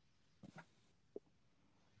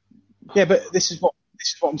 Yeah, but this is what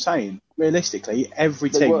I'm saying. Realistically, every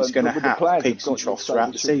team is going to have peaks and troughs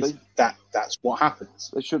throughout the season. That's what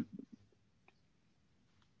happens. They should.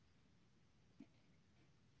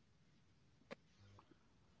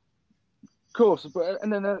 Of course,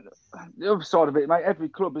 and then the other side of it, mate. Every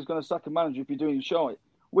club is going to sack a manager if you're doing shite.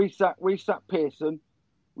 We sacked Pearson.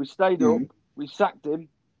 We stayed up. We sacked him.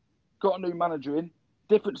 Got a new manager in,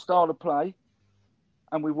 different style of play,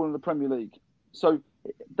 and we won the Premier League. So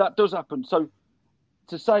that does happen. So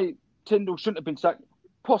to say Tindall shouldn't have been sacked,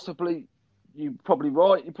 possibly you're probably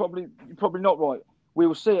right. You're probably not right. we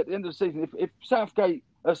will see at the end of the season if if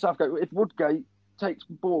Woodgate takes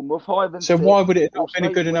Bournemouth higher than. So why would it not have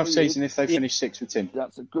been a good enough season if they finished 6th with Tim?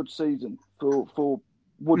 That's a good season for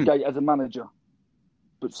Woodgate as a manager,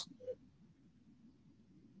 but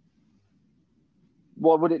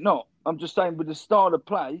why would it not? I'm just saying with the style of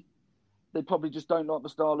play, they probably just don't like the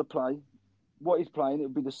style of play. What he's playing, it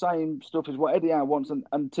would be the same stuff as what Eddie Howe wants,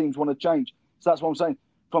 and teams want to change. So that's what I'm saying.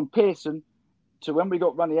 From Pearson to when we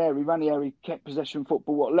got Ranieri kept possession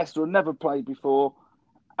football, what Leicester had never played before,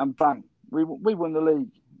 and bang, we won the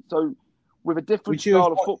league. So with a different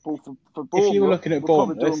style of football for Bournemouth, if you were looking at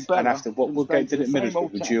Bournemouth and after what Woodgate did at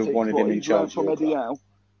Middlesbrough, would you have wanted him in charge of Eddie Howe?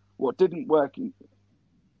 What didn't work?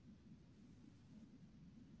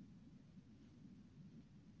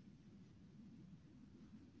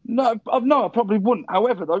 No, I probably wouldn't.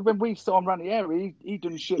 However, though, when we saw Ranieri, he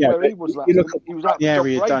done shit where he was. You look at what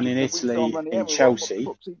Ranieri had done in Italy, in Chelsea,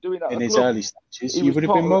 in his early stages, you would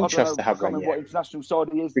have been well chuffed to have Ranieri. What international side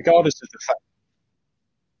he is, regardless of the fact.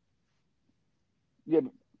 Yeah,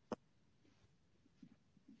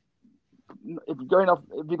 if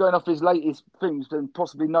you're going off his latest things, then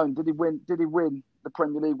possibly known. Did he win the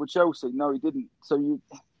Premier League with Chelsea? No, he didn't. So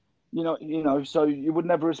you know, so you would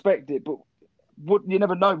never respect it, but. You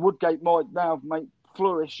never know. Woodgate might now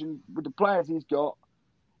flourish, and with the players he's got,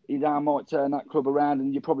 he now might turn that club around,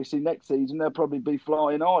 and you probably see next season they'll probably be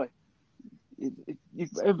flying high.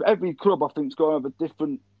 Every club, I think, has got to have a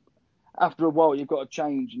different. After a while, you've got to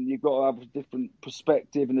change, and you've got to have a different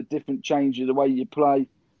perspective and a different change of the way you play,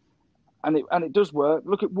 and it does work.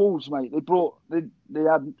 Look at Wolves, mate. They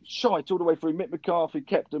had shite all the way through. Mick McCarthy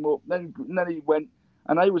kept them up, then he went.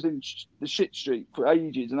 And they was in the shit streak for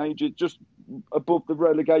ages, just above the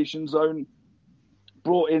relegation zone.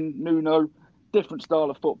 Brought in Nuno, different style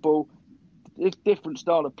of football, different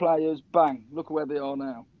style of players. Bang! Look at where they are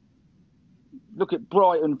now. Look at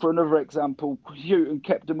Brighton for another example. Houghton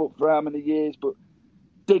kept them up for how many years, but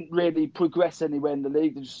didn't really progress anywhere in the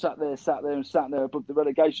league. They just sat there above the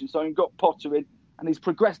relegation zone. And got Potter in, and he's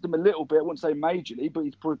progressed them a little bit. I wouldn't say majorly, but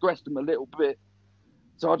he's progressed them a little bit.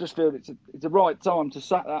 So I just feel it's the right time to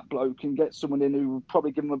sack that bloke and get someone in who will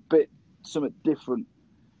probably give him a bit something different.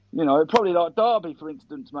 You know, probably like Derby, for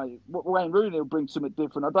instance, mate. Wayne Rooney will bring something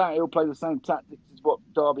different. I doubt he'll play the same tactics as what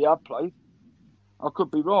Derby had played. I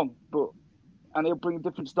could be wrong, and he'll bring a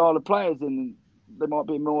different style of players in. And there might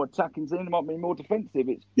be more attacking team, there might be more defensive.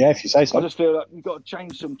 If you say so. I just feel like you've got to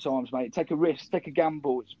change sometimes, mate. Take a risk, take a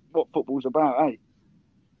gamble. It's what football's about, eh?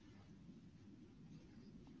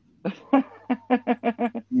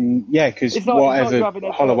 Because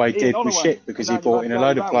whatever Holloway did was shit because he brought in a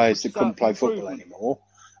load of players that couldn't play football anymore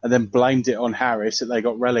and then blamed it on Harris that they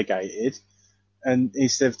got relegated, and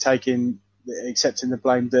instead of accepting the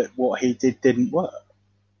blame that what he did didn't work.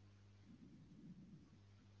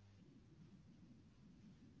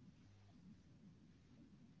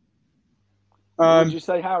 Would you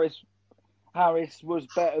say Harris was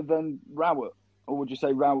better than Rowett? Or would you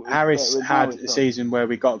say Rowett? Harris had a season where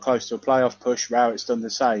we got close to a playoff push. Rowett's done the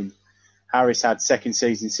same. Harris had second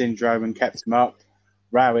season syndrome and kept him up.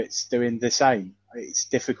 Rowett's doing the same. It's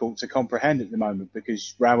difficult to comprehend at the moment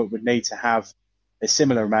because Rowett would need to have a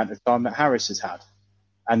similar amount of time that Harris has had.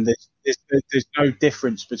 And there's no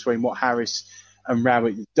difference between what Harris and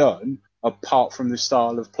Rowett have done apart from the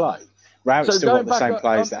style of play. Rowett's still got the same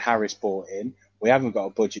players that Harris brought in. We haven't got a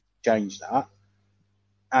budget to change that.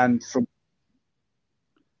 And from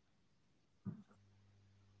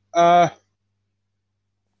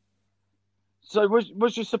so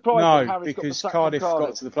was you surprised? No, that Harris because got Cardiff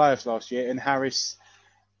got to the playoffs last year, and Harris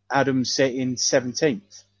had them sitting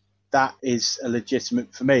 17th. That is a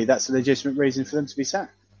legitimate for me. That's a legitimate reason for them to be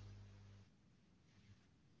sacked.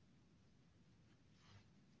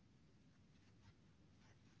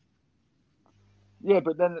 Yeah,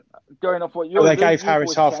 but then going off what you they gave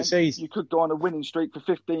Harris half a season. You could go on a winning streak for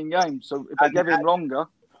 15 games. So if they gave him longer.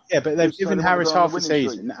 Yeah, but they've given Harris half a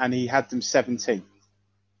season and he had them 17th.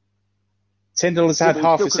 Tyndall has had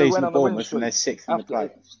half a season at Bournemouth and they're 6th in the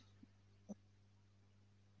playoffs.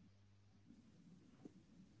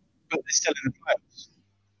 But they're still in the playoffs.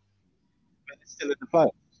 They're still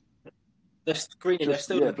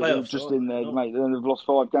in the playoffs. Just in there, mate. They've lost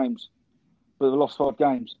 5 games. But they've lost 5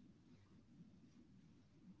 games.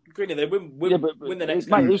 Greeny, they win the next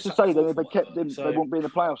game. Mate, they used to say that if they kept him, they won't be in the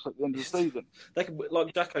playoffs at the end of the season. They could,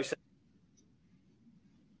 like Jacko said.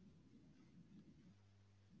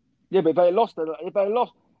 Yeah, but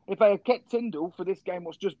if they had kept Tyndall for this game,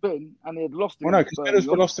 what's just been, and they had lost. Well, no, because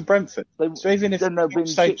Middlesbrough lost to Brentford. So even if they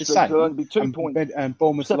stayed the same, and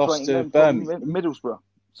Bournemouth lost to Birmingham, Middlesbrough.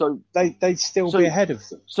 So they'd still be ahead of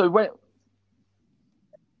them. So when.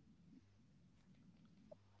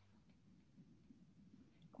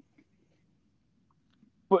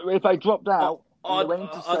 But if they dropped out,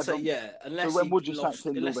 I'd say unless so when would you sack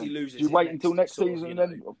Tyndall? Unless he loses, do you wait until next season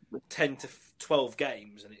then? 10 to 12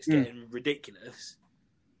 games, and it's getting ridiculous.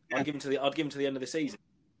 Yeah. I'd give him to the end of the season.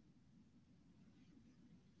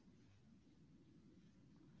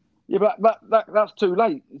 Yeah, but that's too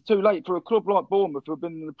late. It's too late for a club like Bournemouth who have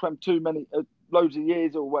been in the Prem too many loads of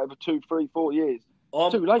years or whatever, 2, 3, 4 years.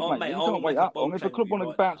 Too late, mate. You can't wait that long. If a club want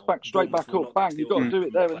to bounce back straight back up, bang, you've got to do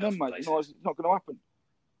it there and then, mate. It's not going to happen.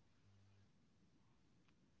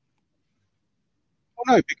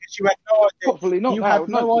 Well, no, because you had no idea. Hopefully not. You had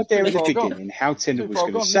no idea at the beginning how Tyndall was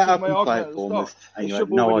going to set up and play at Bournemouth, and you had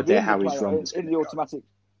no idea how his run was going to go. Automatic.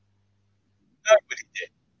 Nobody did.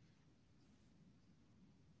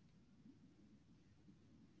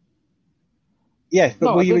 Yeah,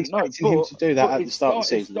 but were you expecting him to do that at the start of the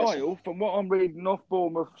season? His style, from what I'm reading off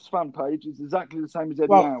Bournemouth's fan page, is exactly the same as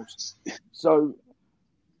Eddie Howe's. So,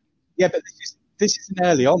 yeah, but this isn't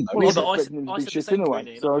early on, though. Well, I said the same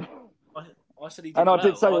anyway. So, I said he did I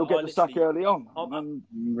did say he'll get the sack early on.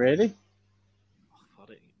 Really?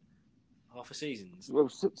 Half a season. Well,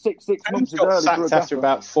 six months is early sacked for a after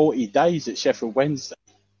about 40 days at Sheffield Wednesday.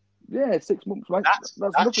 Yeah, 6 months, mate. That's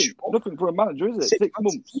nothing for a manager, is it? 6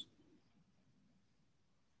 months.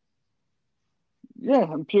 Yeah,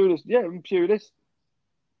 I'm Pulis.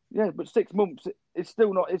 Yeah, but 6 months. It's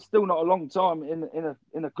still not a long time in a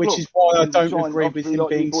club. Which is why I don't agree with him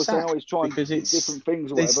being sacked, because it's different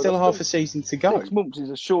things. There's still half a season to go. 6 months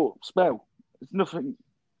is a short spell. It's nothing.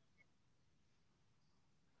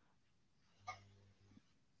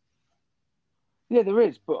 Yeah, there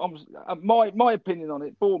is, but my opinion on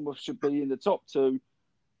it, Bournemouth should be in the top 2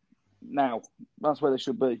 now. That's where they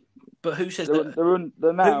should be. But who says they're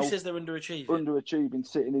now? Who says they're underachieving? Underachieving,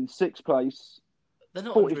 sitting in 6th place. They're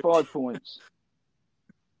not 45 points.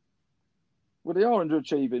 Well, they are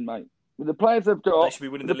underachieving, mate. With the players they've got, they should be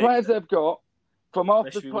winning the league, they've got, from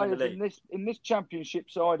half the players in this championship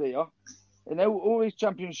side here, in all these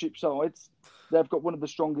championship sides, they've got one of the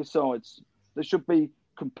strongest sides. They should be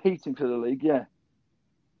competing for the league, yeah,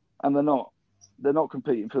 and they're not. They're not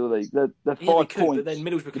competing for the league. They're 5 points but then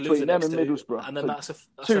Middlesbrough could between lose them and Middlesbrough. And then that's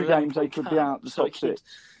 2 games they could be out the top 6.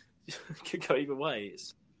 Could go either way.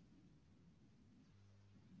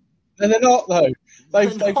 No, they're not though.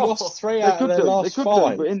 They've lost 3 out of their last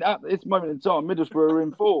 5. But at this moment in time, Middlesbrough are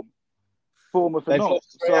in form. Bournemouth are not. They've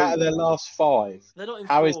lost 3 out of their last 5. They're not in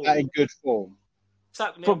How form. Is that in good form?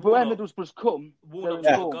 From where Middlesbrough's come, Warnock's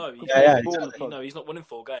they're in got form. to go. Yeah. No, he's not winning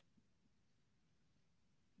 4 games.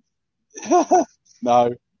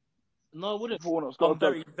 No. No, I wouldn't. Warnock's got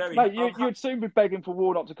very, very. Mate, you'd soon be begging for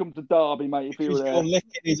Warnock to come to Derby, mate, if he were there. You're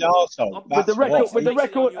licking his arsehole. With the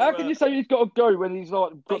record, how can you say he's got to go when he's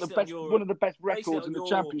got the best, one of the best records in the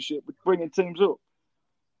Championship with bringing teams up?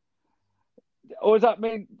 Or does that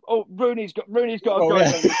mean? Oh, Rooney's got to go.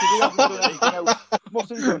 Yeah. Then, because he hasn't done anything else. What's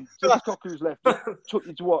he done? Since Cocu's left, took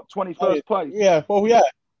you to what? 21st place. Yeah, well, yeah,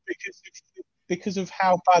 because of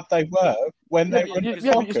how bad they were when they were.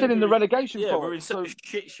 Yeah, but you're still in the relegation fight. Yeah, we're in such a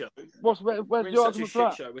shit show. Where's the argument for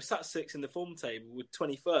that? Show. We're sat 6th in the form table with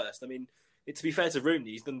 21st. I mean, to be fair to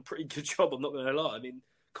Rooney, he's done a pretty good job. I'm not going to lie. I mean,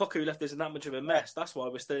 Cocu left us in that much of a mess. That's why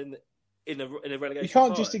we're still in a relegation. You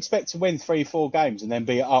can't fight. just expect to win 3-4 games and then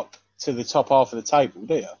be up to the top half of the table,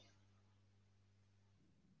 do you?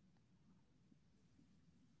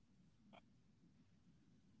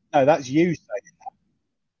 No, that's you saying that.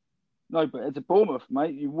 No, but as a Bournemouth,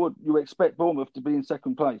 mate, you expect Bournemouth to be in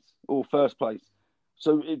 2nd place or 1st place.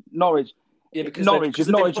 So Norwich, if Norwich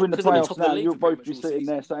win the playoffs now, you'll both be sitting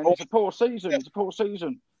there saying it's a poor season. It's a poor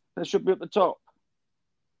season. They should be at the top.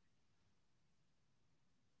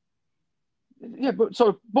 Yeah, but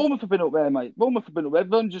so Bournemouth have been up there, mate. Bournemouth have been up there.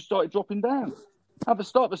 Everyone just started dropping down. At the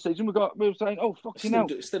start of the season, we were saying, "Oh, fucking hell!"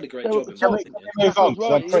 It's still a great job. Move on,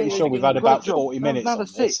 because I'm pretty sure we've had about 40 minutes on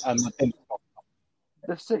this, and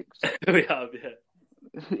they're 6th. We have, yeah.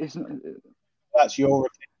 That's your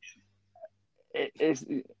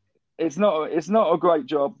opinion. It's not a great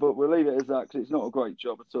job, but we'll leave it as that because it's not a great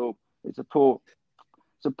job at all. It's a poor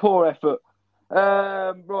effort.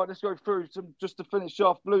 Right, let's go through some just to finish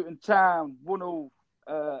off. Luton Town 1-0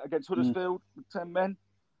 against Huddersfield with 10 men.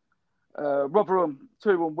 Rotherham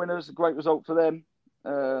 2-1 winners, a great result for them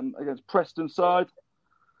against Preston side.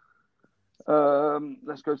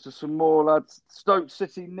 Let's go to some more, lads. Stoke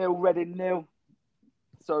City 0, Reading 0.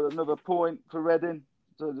 So another point for Reading.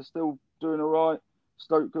 So they're still doing all right.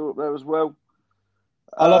 Stoke go up there as well.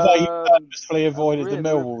 I love how you purposefully avoided the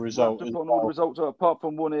Millwall result. All the results are apart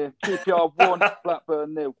from one here. QPR 1,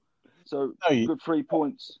 Blackburn 0. So good 3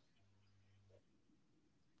 points.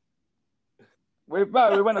 We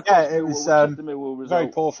went across Yeah, it Millwall. was The Millwall result.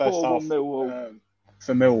 very poor first half. 4-1 Millwall.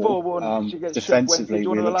 For Millwall, 4-1. defensively, Do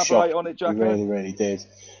you we want to looked elaborate shocked. on it, Jacko? We really, really did.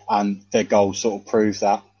 And their goal sort of proved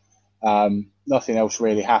that. Nothing else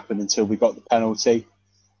really happened until we got the penalty.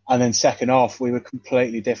 And then second half, we were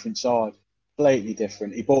completely different side. Completely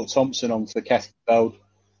different. He brought Thompson on for Keftenfeld,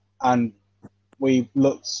 and we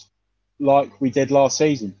looked like we did last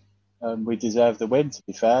season. We deserved the win, to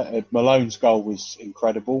be fair. Malone's goal was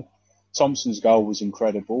incredible. Thompson's goal was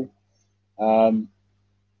incredible. And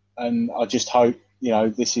I just hope,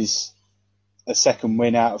 this is a second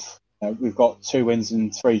win out of, we've got 2 wins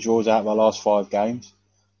and 3 draws out of our last 5 games.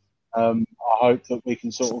 I hope that we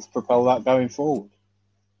can sort of propel that going forward.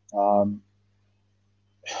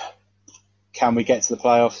 Can we get to the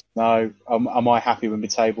playoffs? No. Am I happy with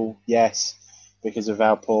mid-table? Yes, because of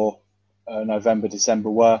how poor November, December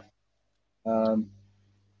were.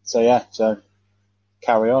 So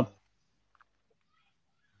carry on.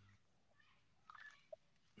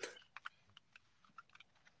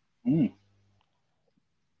 There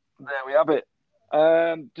we have it.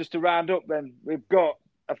 Just to round up then, we've got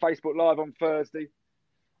a Facebook Live on Thursday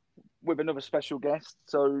with another special guest.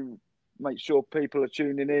 So make sure people are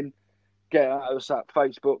tuning in. Get at us at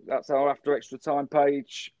Facebook. That's our After Extra Time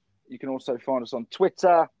page. You can also find us on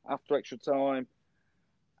Twitter, After Extra Time.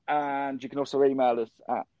 And you can also email us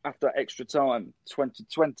at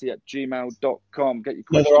afterextratime2020@gmail.com. Get your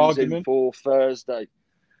questions in for Thursday.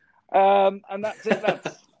 And that's it.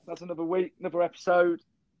 That's another week, another episode.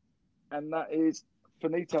 And that is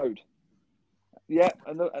finitoed. Yeah,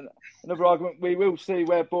 another argument. We will see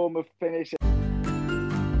where Bournemouth finish.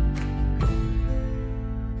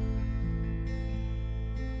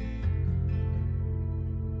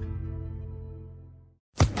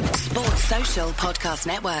 Sports Social Podcast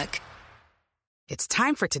Network. It's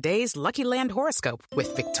time for today's Lucky Land horoscope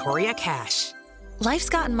with Victoria Cash. Life's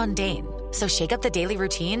gotten mundane, so shake up the daily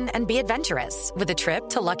routine and be adventurous with a trip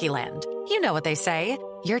to Lucky Land. You know what they say.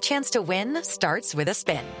 Your chance to win starts with a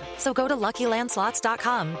spin. So go to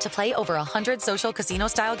LuckyLandSlots.com to play over 100 social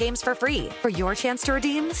casino-style games for free for your chance to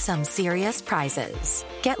redeem some serious prizes.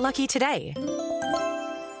 Get lucky today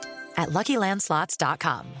at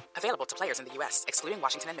LuckyLandSlots.com. Available to players in the U.S., excluding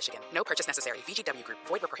Washington and Michigan. No purchase necessary. VGW Group.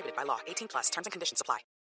 Void where prohibited by law. 18+. Terms and conditions apply.